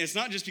 And it's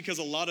not just because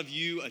a lot of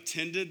you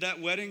attended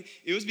that wedding.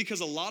 It was because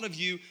a lot of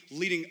you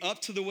leading up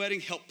to the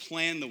wedding helped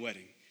plan the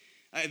wedding.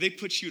 They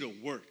put you to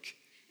work,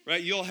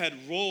 right? You all had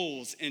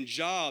roles and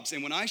jobs,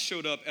 and when I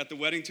showed up at the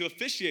wedding to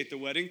officiate the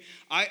wedding,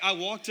 I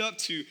walked up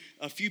to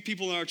a few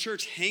people in our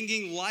church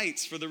hanging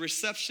lights for the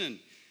reception,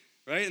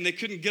 right? And they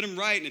couldn't get them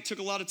right, and it took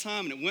a lot of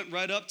time, and it went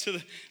right up to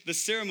the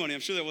ceremony.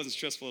 I'm sure that wasn't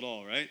stressful at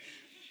all, right?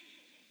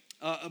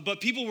 But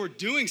people were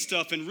doing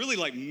stuff and really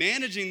like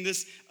managing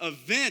this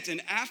event,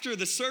 and after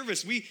the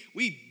service,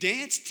 we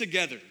danced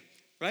together,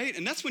 right?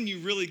 And that's when you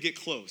really get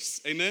close,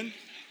 amen?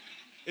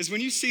 Is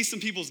when you see some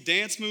people's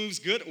dance moves,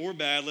 good or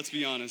bad, let's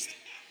be honest.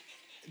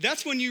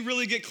 That's when you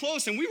really get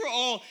close. And we were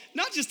all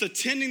not just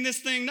attending this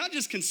thing, not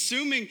just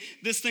consuming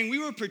this thing, we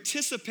were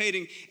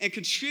participating and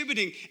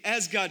contributing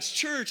as God's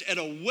church at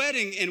a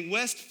wedding in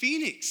West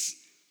Phoenix,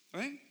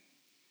 right?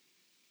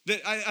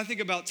 That I think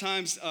about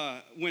times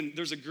when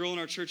there's a girl in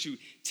our church who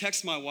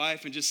texts my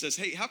wife and just says,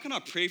 hey, how can I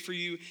pray for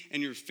you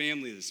and your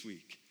family this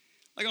week?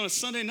 Like on a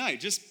Sunday night,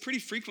 just pretty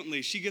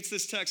frequently, she gets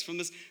this text from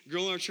this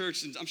girl in our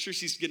church, and I'm sure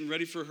she's getting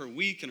ready for her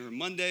week and her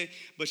Monday,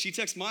 but she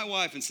texts my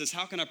wife and says,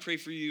 how can I pray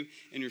for you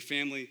and your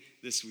family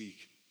this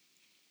week?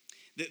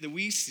 That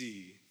we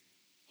see,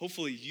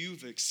 hopefully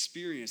you've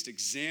experienced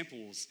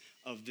examples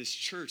of this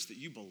church that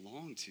you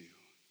belong to,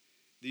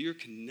 that you're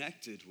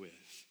connected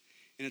with,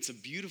 and it's a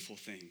beautiful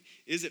thing.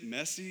 Is it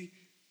messy?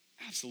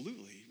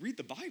 Absolutely. Read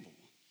the Bible,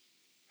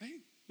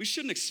 right? We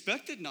shouldn't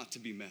expect it not to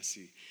be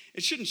messy.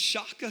 It shouldn't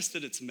shock us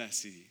that it's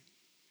messy,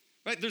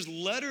 right? There's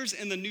letters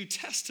in the New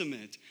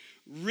Testament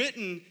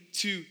written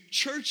to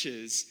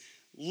churches,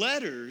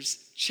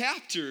 letters,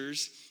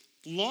 chapters,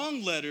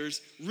 long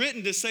letters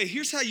written to say,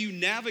 here's how you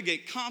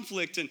navigate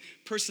conflict and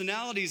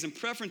personalities and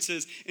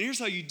preferences, and here's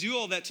how you do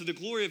all that to the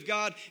glory of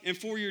God and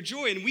for your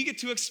joy. And we get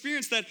to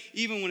experience that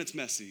even when it's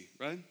messy,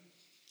 right?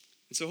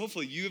 And so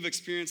hopefully you have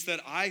experienced that.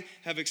 I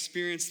have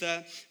experienced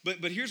that.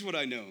 But here's what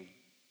I know.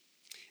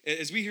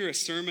 As we hear a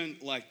sermon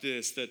like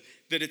this, that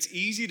it's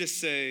easy to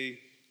say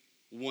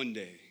one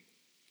day.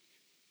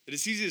 That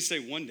it's easy to say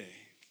one day,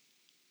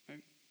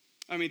 right?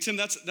 I mean, Tim,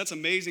 that's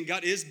amazing.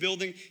 God is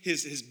building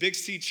his Big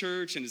C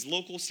church and his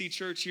local C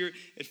church here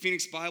at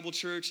Phoenix Bible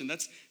Church, and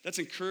that's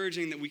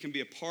encouraging that we can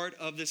be a part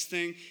of this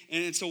thing.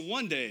 And so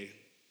one day,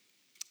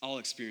 I'll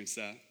experience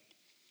that.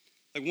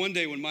 Like one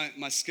day when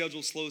my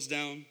schedule slows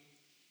down,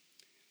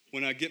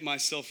 when I get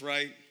myself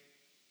right,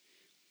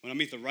 when I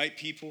meet the right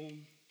people,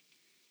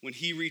 when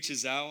he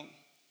reaches out,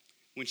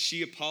 when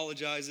she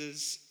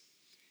apologizes,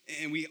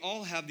 and we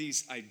all have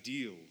these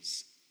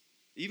ideals.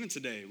 Even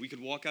today, we could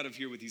walk out of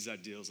here with these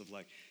ideals of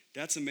like,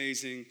 that's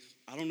amazing.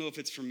 I don't know if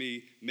it's for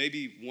me.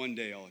 Maybe one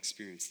day I'll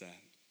experience that.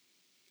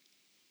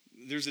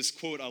 There's this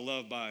quote I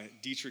love by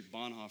Dietrich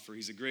Bonhoeffer.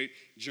 He's a great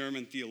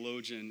German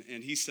theologian,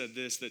 and he said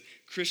this, that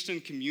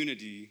Christian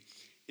community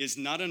is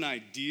not an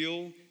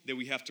ideal that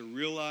we have to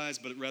realize,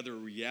 but rather a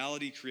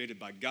reality created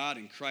by God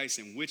and Christ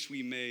in which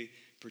we may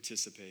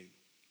participate.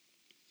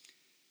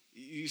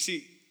 You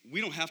see,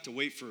 we don't have to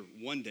wait for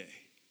one day.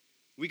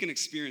 We can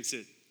experience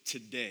it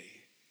today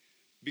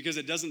because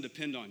it doesn't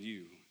depend on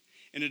you.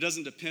 And it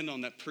doesn't depend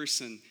on that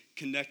person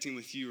connecting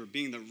with you or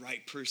being the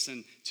right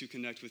person to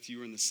connect with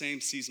you or in the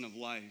same season of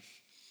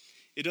life.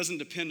 It doesn't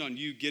depend on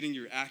you getting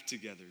your act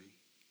together.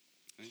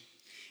 Right?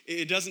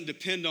 It doesn't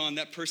depend on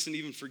that person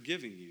even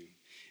forgiving you.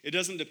 It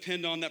doesn't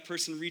depend on that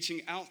person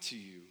reaching out to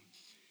you.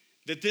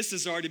 That this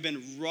has already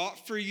been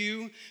wrought for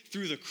you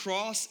through the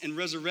cross and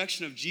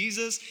resurrection of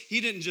Jesus. He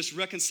didn't just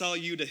reconcile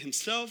you to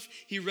himself,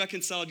 he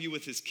reconciled you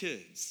with his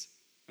kids,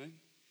 right?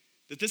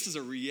 That this is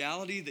a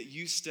reality that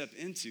you step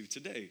into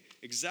today,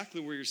 exactly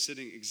where you're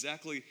sitting,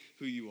 exactly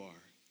who you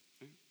are.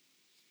 Right?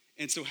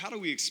 And so how do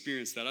we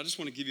experience that? I just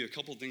want to give you a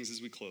couple things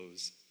as we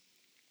close.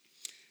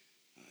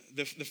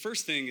 The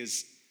first thing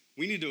is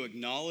we need to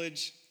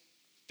acknowledge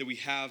that we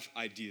have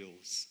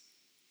ideals,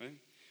 right?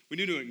 We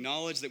need to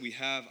acknowledge that we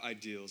have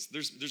ideals.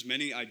 There's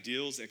many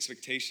ideals,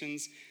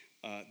 expectations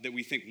that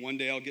we think one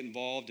day I'll get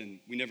involved, and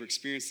we never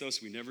experience those,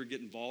 so we never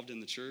get involved in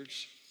the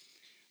church.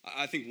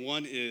 I think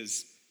one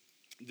is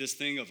this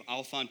thing of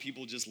I'll find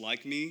people just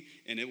like me,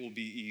 and it will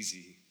be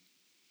easy.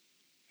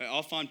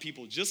 I'll find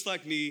people just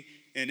like me,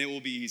 and it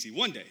will be easy.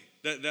 One day,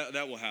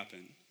 that will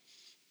happen.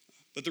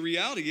 But the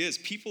reality is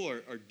people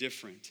are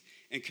different,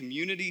 and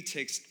community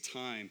takes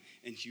time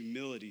and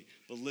humility.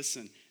 But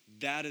listen,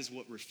 that is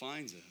what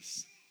refines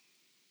us.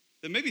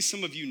 That maybe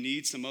some of you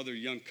need some other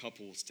young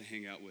couples to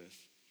hang out with,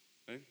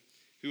 right?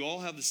 Who all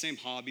have the same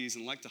hobbies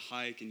and like to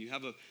hike, and you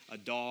have a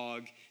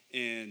dog,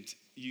 and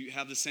you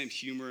have the same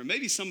humor. And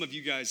maybe some of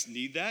you guys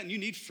need that, and you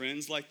need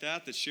friends like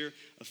that share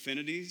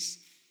affinities.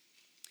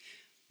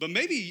 But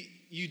maybe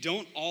you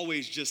don't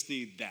always just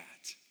need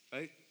that,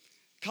 right?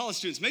 College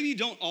students, maybe you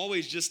don't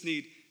always just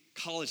need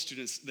college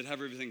students that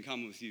have everything in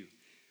common with you.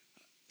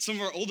 Some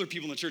of our older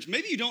people in the church,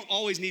 maybe you don't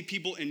always need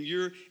people in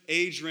your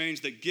age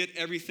range that get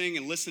everything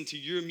and listen to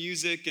your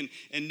music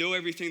and know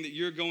everything that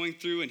you're going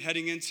through and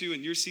heading into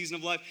in your season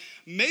of life.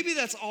 Maybe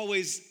that's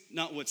always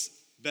not what's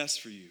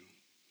best for you.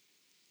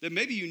 That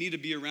maybe you need to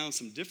be around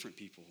some different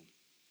people.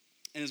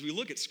 And as we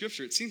look at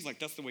Scripture, it seems like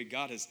that's the way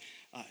God has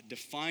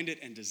defined it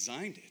and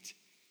designed it.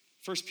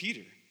 1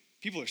 Peter,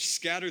 people are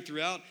scattered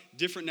throughout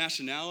different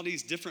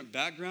nationalities, different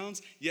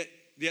backgrounds, yet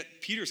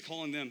Peter's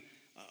calling them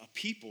a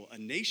people, a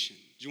nation,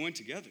 joined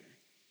together.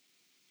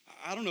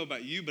 I don't know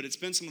about you, but it's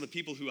been some of the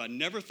people who I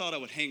never thought I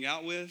would hang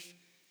out with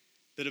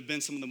that have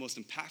been some of the most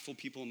impactful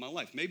people in my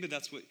life. Maybe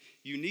that's what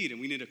you need,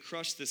 and we need to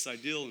crush this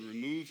ideal and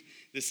remove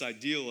this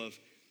ideal of,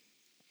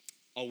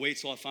 I'll wait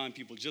till I find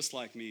people just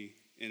like me,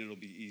 and it'll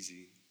be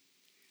easy.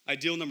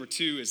 Ideal number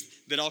 2 is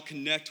that I'll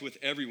connect with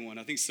everyone.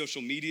 I think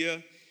social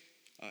media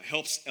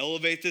helps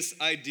elevate this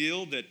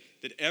ideal that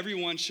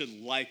everyone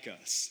should like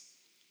us,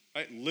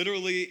 right?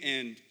 Literally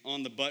and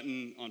on the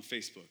button on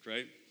Facebook,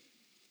 right?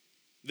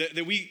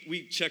 That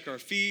we check our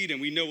feed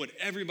and we know what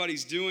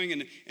everybody's doing,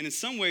 and in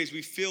some ways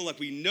we feel like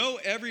we know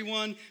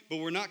everyone, but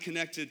we're not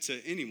connected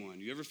to anyone.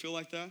 You ever feel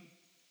like that?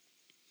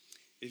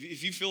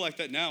 If you feel like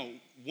that now,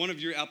 one of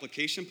your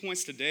application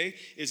points today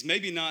is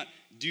maybe not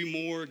do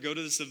more, go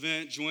to this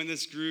event, join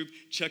this group,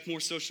 check more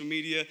social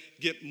media,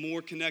 get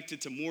more connected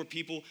to more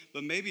people,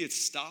 but maybe it's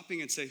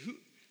stopping and say,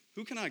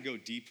 who can I go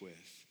deep with?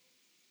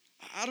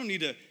 I don't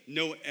need to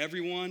know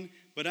everyone,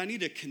 but I need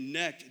to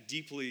connect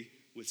deeply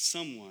with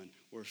someone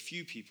or a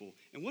few people.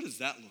 And what does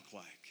that look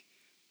like?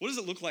 What does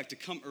it look like to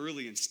come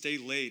early and stay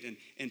late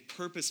and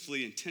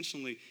purposefully,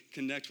 intentionally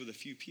connect with a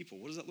few people?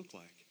 What does that look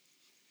like?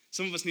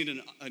 Some of us need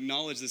to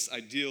acknowledge this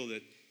ideal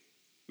that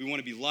we want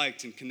to be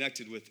liked and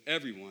connected with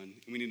everyone,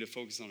 and we need to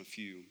focus on a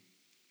few.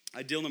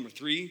 Ideal number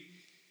 3,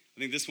 I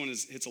think this one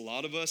hits a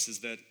lot of us, is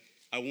that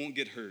I won't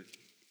get hurt.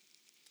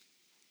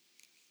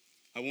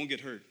 I won't get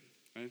hurt,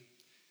 right?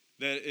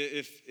 That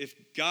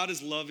if God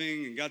is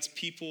loving and God's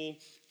people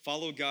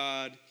follow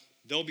God,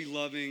 they'll be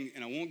loving,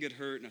 and I won't get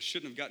hurt, and I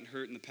shouldn't have gotten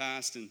hurt in the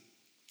past.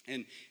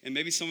 And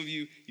maybe some of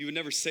you would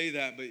never say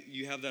that, but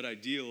you have that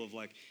ideal of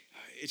like,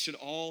 it should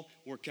all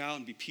work out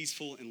and be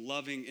peaceful and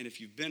loving, and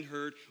if you've been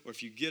hurt or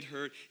if you get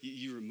hurt,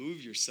 you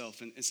remove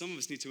yourself. And some of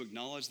us need to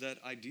acknowledge that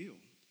ideal.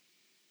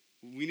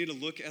 We need to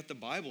look at the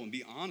Bible and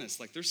be honest.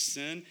 Like, there's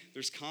sin,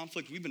 there's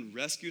conflict. We've been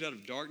rescued out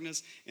of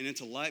darkness and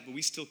into light, but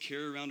we still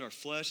carry around our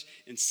flesh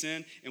and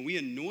sin, and we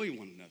annoy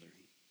one another,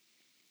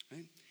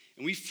 right?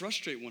 And we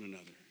frustrate one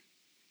another,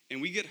 and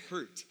we get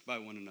hurt by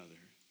one another.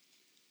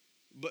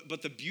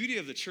 But the beauty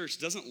of the church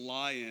doesn't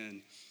lie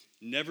in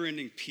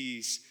never-ending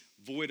peace,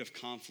 void of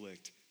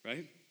conflict,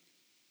 right?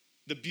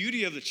 The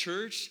beauty of the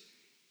church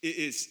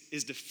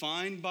is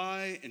defined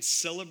by and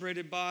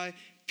celebrated by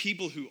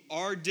people who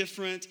are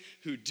different,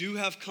 who do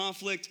have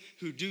conflict,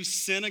 who do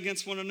sin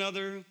against one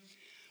another,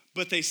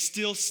 but they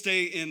still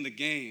stay in the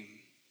game,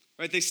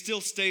 right? They still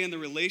stay in the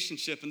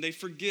relationship, and they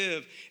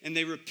forgive and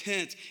they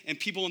repent, and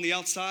people on the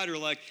outside are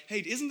like,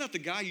 hey, isn't that the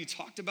guy you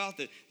talked about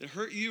that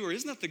hurt you? Or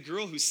isn't that the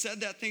girl who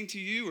said that thing to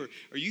you?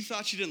 Or you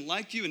thought she didn't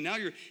like you, and now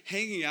you're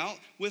hanging out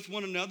with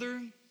one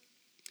another?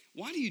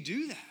 Why do you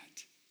do that?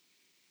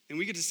 And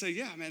we get to say,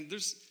 yeah, man,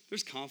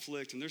 there's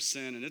conflict and there's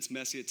sin and it's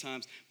messy at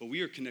times, but we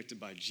are connected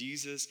by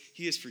Jesus.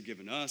 He has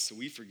forgiven us, so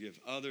we forgive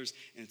others,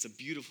 and it's a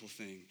beautiful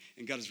thing.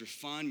 And God has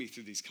refined me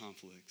through these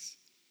conflicts,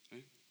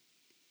 right?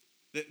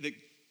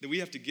 That we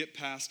have to get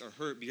past our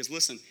hurt, because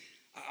listen,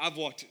 I've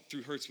walked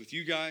through hurts with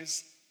you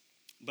guys,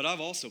 but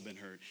I've also been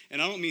hurt.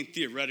 And I don't mean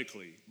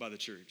theoretically by the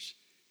church.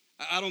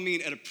 I don't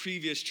mean at a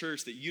previous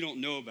church that you don't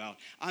know about.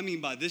 I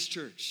mean by this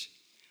church.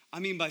 I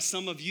mean by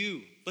some of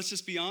you. Let's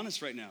just be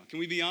honest right now. Can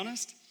we be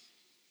honest?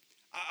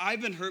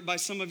 I've been hurt by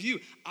some of you.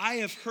 I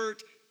have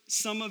hurt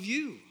some of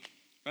you,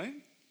 right?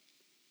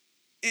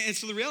 And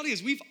so the reality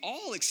is we've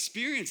all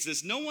experienced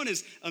this. No one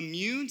is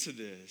immune to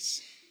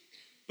this.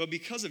 But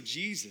because of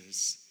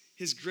Jesus,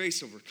 his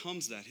grace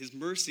overcomes that. His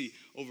mercy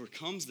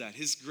overcomes that.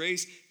 His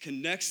grace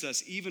connects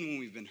us even when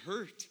we've been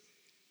hurt.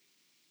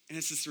 And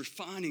it's this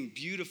refining,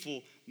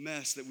 beautiful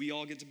mess that we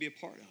all get to be a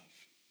part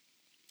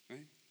of,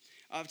 right?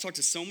 I've talked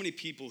to so many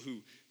people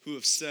who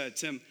have said,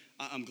 Tim,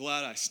 I'm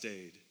glad I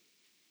stayed.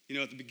 You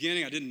know, at the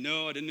beginning, I didn't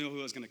know who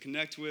I was going to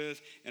connect with,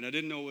 and I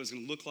didn't know what it was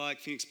going to look like,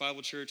 Phoenix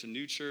Bible Church, a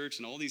new church,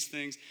 and all these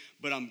things.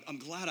 But I'm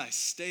glad I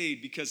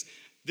stayed because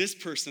this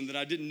person that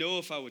I didn't know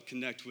if I would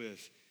connect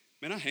with,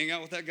 man, I hang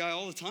out with that guy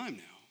all the time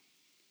now.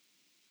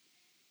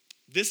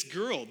 This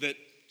girl that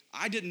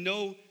I didn't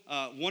know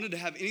wanted to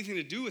have anything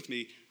to do with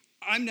me,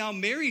 I'm now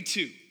married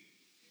to,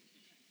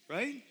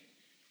 right?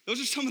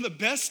 Those are some of the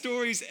best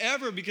stories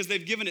ever because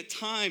they've given it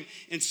time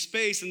and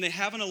space, and they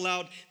haven't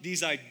allowed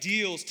these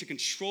ideals to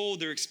control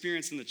their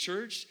experience in the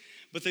church,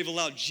 but they've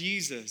allowed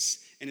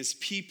Jesus and his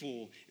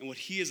people and what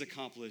he has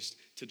accomplished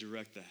to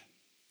direct that.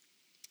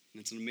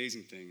 And it's an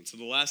amazing thing. And so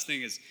the last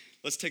thing is,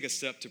 let's take a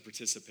step to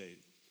participate.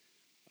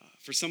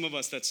 For some of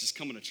us, that's just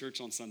coming to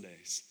church on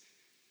Sundays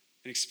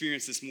and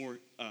experience this more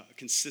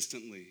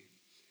consistently.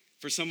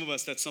 For some of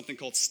us, that's something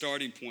called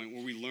Starting Point,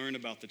 where we learn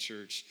about the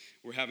church.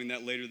 We're having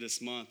that later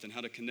this month and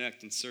how to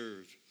connect and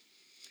serve.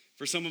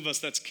 For some of us,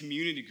 that's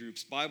community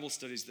groups, Bible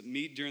studies that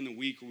meet during the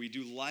week where we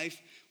do life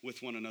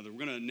with one another. We're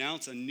going to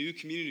announce a new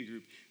community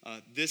group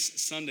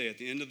this Sunday at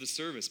the end of the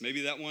service.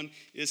 Maybe that one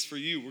is for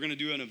you. We're going to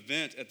do an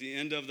event at the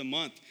end of the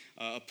month,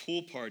 a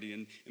pool party,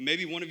 and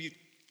maybe one of you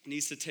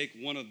needs to take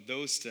one of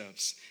those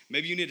steps.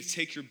 Maybe you need to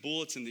take your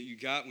bulletin that you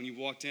got when you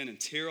walked in and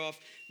tear off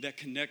that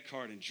Connect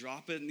card and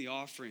drop it in the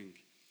offering.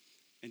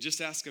 And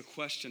just ask a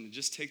question and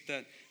just take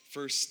that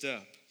first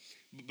step.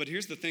 But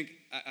here's the thing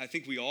I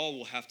think we all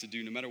will have to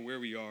do, no matter where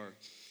we are,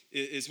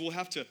 is we'll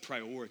have to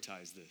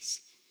prioritize this.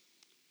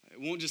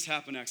 It won't just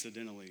happen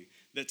accidentally.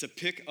 That to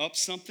pick up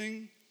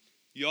something,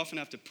 you often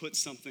have to put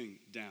something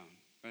down,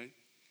 right?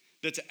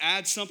 That to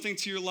add something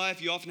to your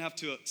life, you often have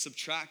to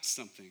subtract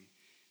something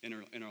in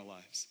our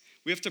lives.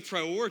 We have to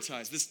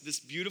prioritize this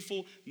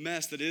beautiful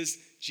mess that is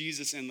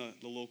Jesus and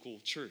the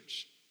local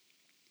church.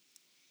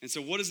 And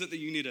so what is it that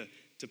you need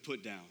to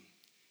put down?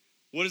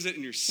 What is it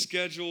in your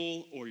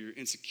schedule or your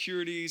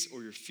insecurities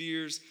or your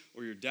fears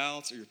or your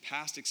doubts or your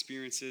past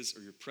experiences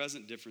or your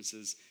present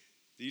differences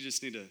that you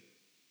just need to,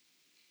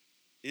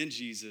 in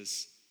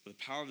Jesus, with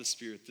the power of the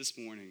Spirit this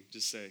morning,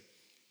 just say,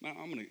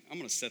 I'm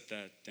gonna set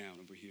that down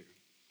over here,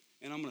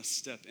 and I'm gonna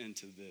step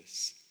into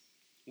this.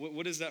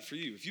 What is that for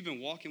you? If you've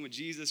been walking with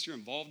Jesus, you're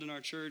involved in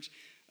our church,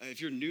 if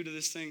you're new to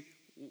this thing,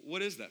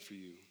 what is that for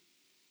you?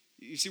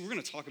 You see, we're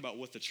going to talk about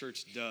what the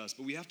church does,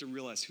 but we have to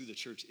realize who the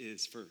church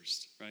is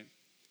first, right?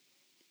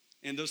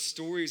 And those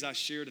stories I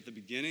shared at the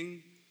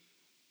beginning,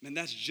 man,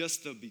 that's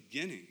just the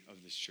beginning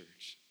of this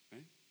church,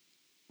 right?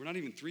 We're not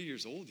even 3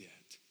 years old yet.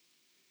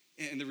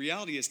 And the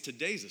reality is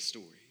today's a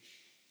story,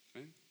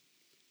 right?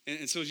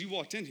 And so as you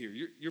walked in here,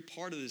 you're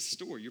part of this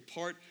story. You're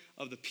part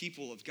of the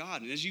people of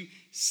God. And as you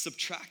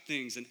subtract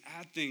things and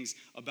add things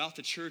about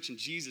the church and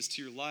Jesus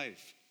to your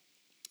life,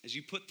 as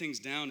you put things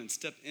down and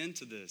step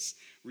into this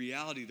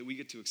reality that we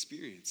get to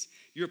experience,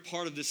 you're a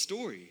part of this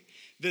story.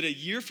 That a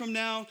year from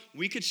now,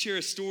 we could share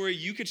a story,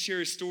 you could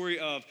share a story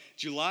of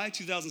July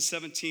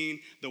 2017,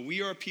 the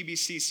We Are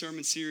PBC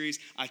sermon series.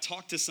 I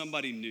talked to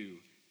somebody new,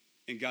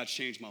 and God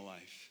changed my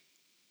life.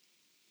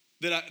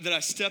 That I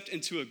stepped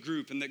into a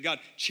group, and that God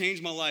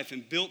changed my life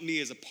and built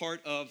me as a part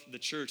of the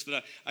church.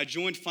 That I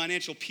joined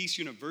Financial Peace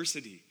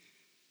University,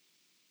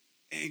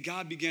 and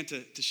God began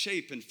to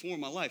shape and form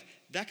my life.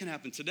 That can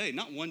happen today,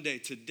 not one day,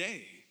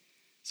 today.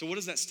 So what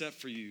is that step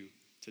for you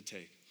to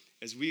take?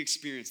 As we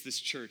experience this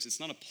church, it's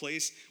not a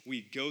place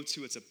we go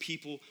to, it's a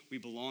people we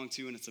belong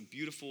to, and it's a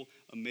beautiful,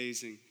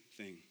 amazing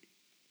thing.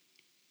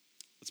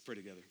 Let's pray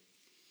together.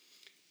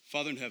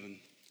 Father in heaven,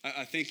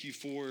 I thank you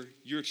for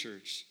your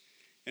church,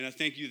 and I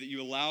thank you that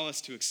you allow us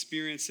to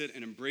experience it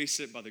and embrace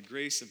it by the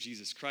grace of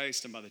Jesus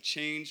Christ and by the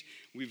change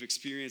we've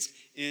experienced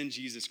in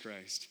Jesus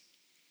Christ.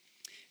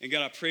 And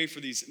God, I pray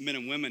for these men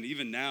and women,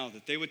 even now,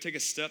 that they would take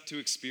a step to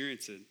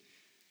experience it.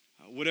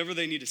 Whatever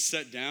they need to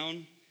set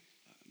down,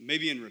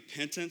 maybe in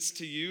repentance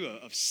to you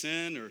of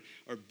sin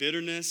or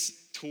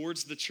bitterness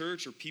towards the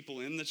church or people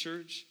in the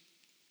church,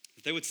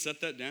 that they would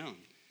set that down.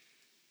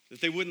 That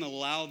they wouldn't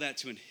allow that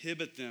to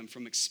inhibit them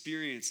from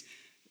experiencing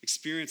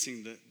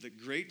the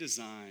great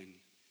design,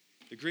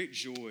 the great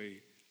joy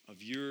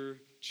of your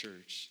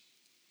church.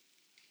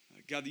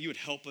 God, that you would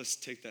help us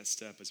take that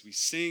step as we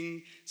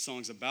sing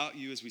songs about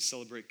you, as we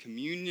celebrate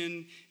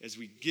communion, as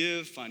we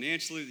give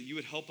financially, that you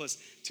would help us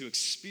to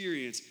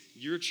experience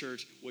your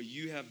church, what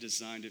you have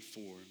designed it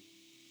for.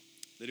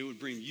 That it would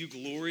bring you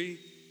glory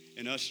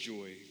and us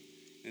joy.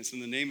 And it's in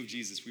the name of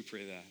Jesus we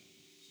pray that.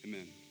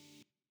 Amen.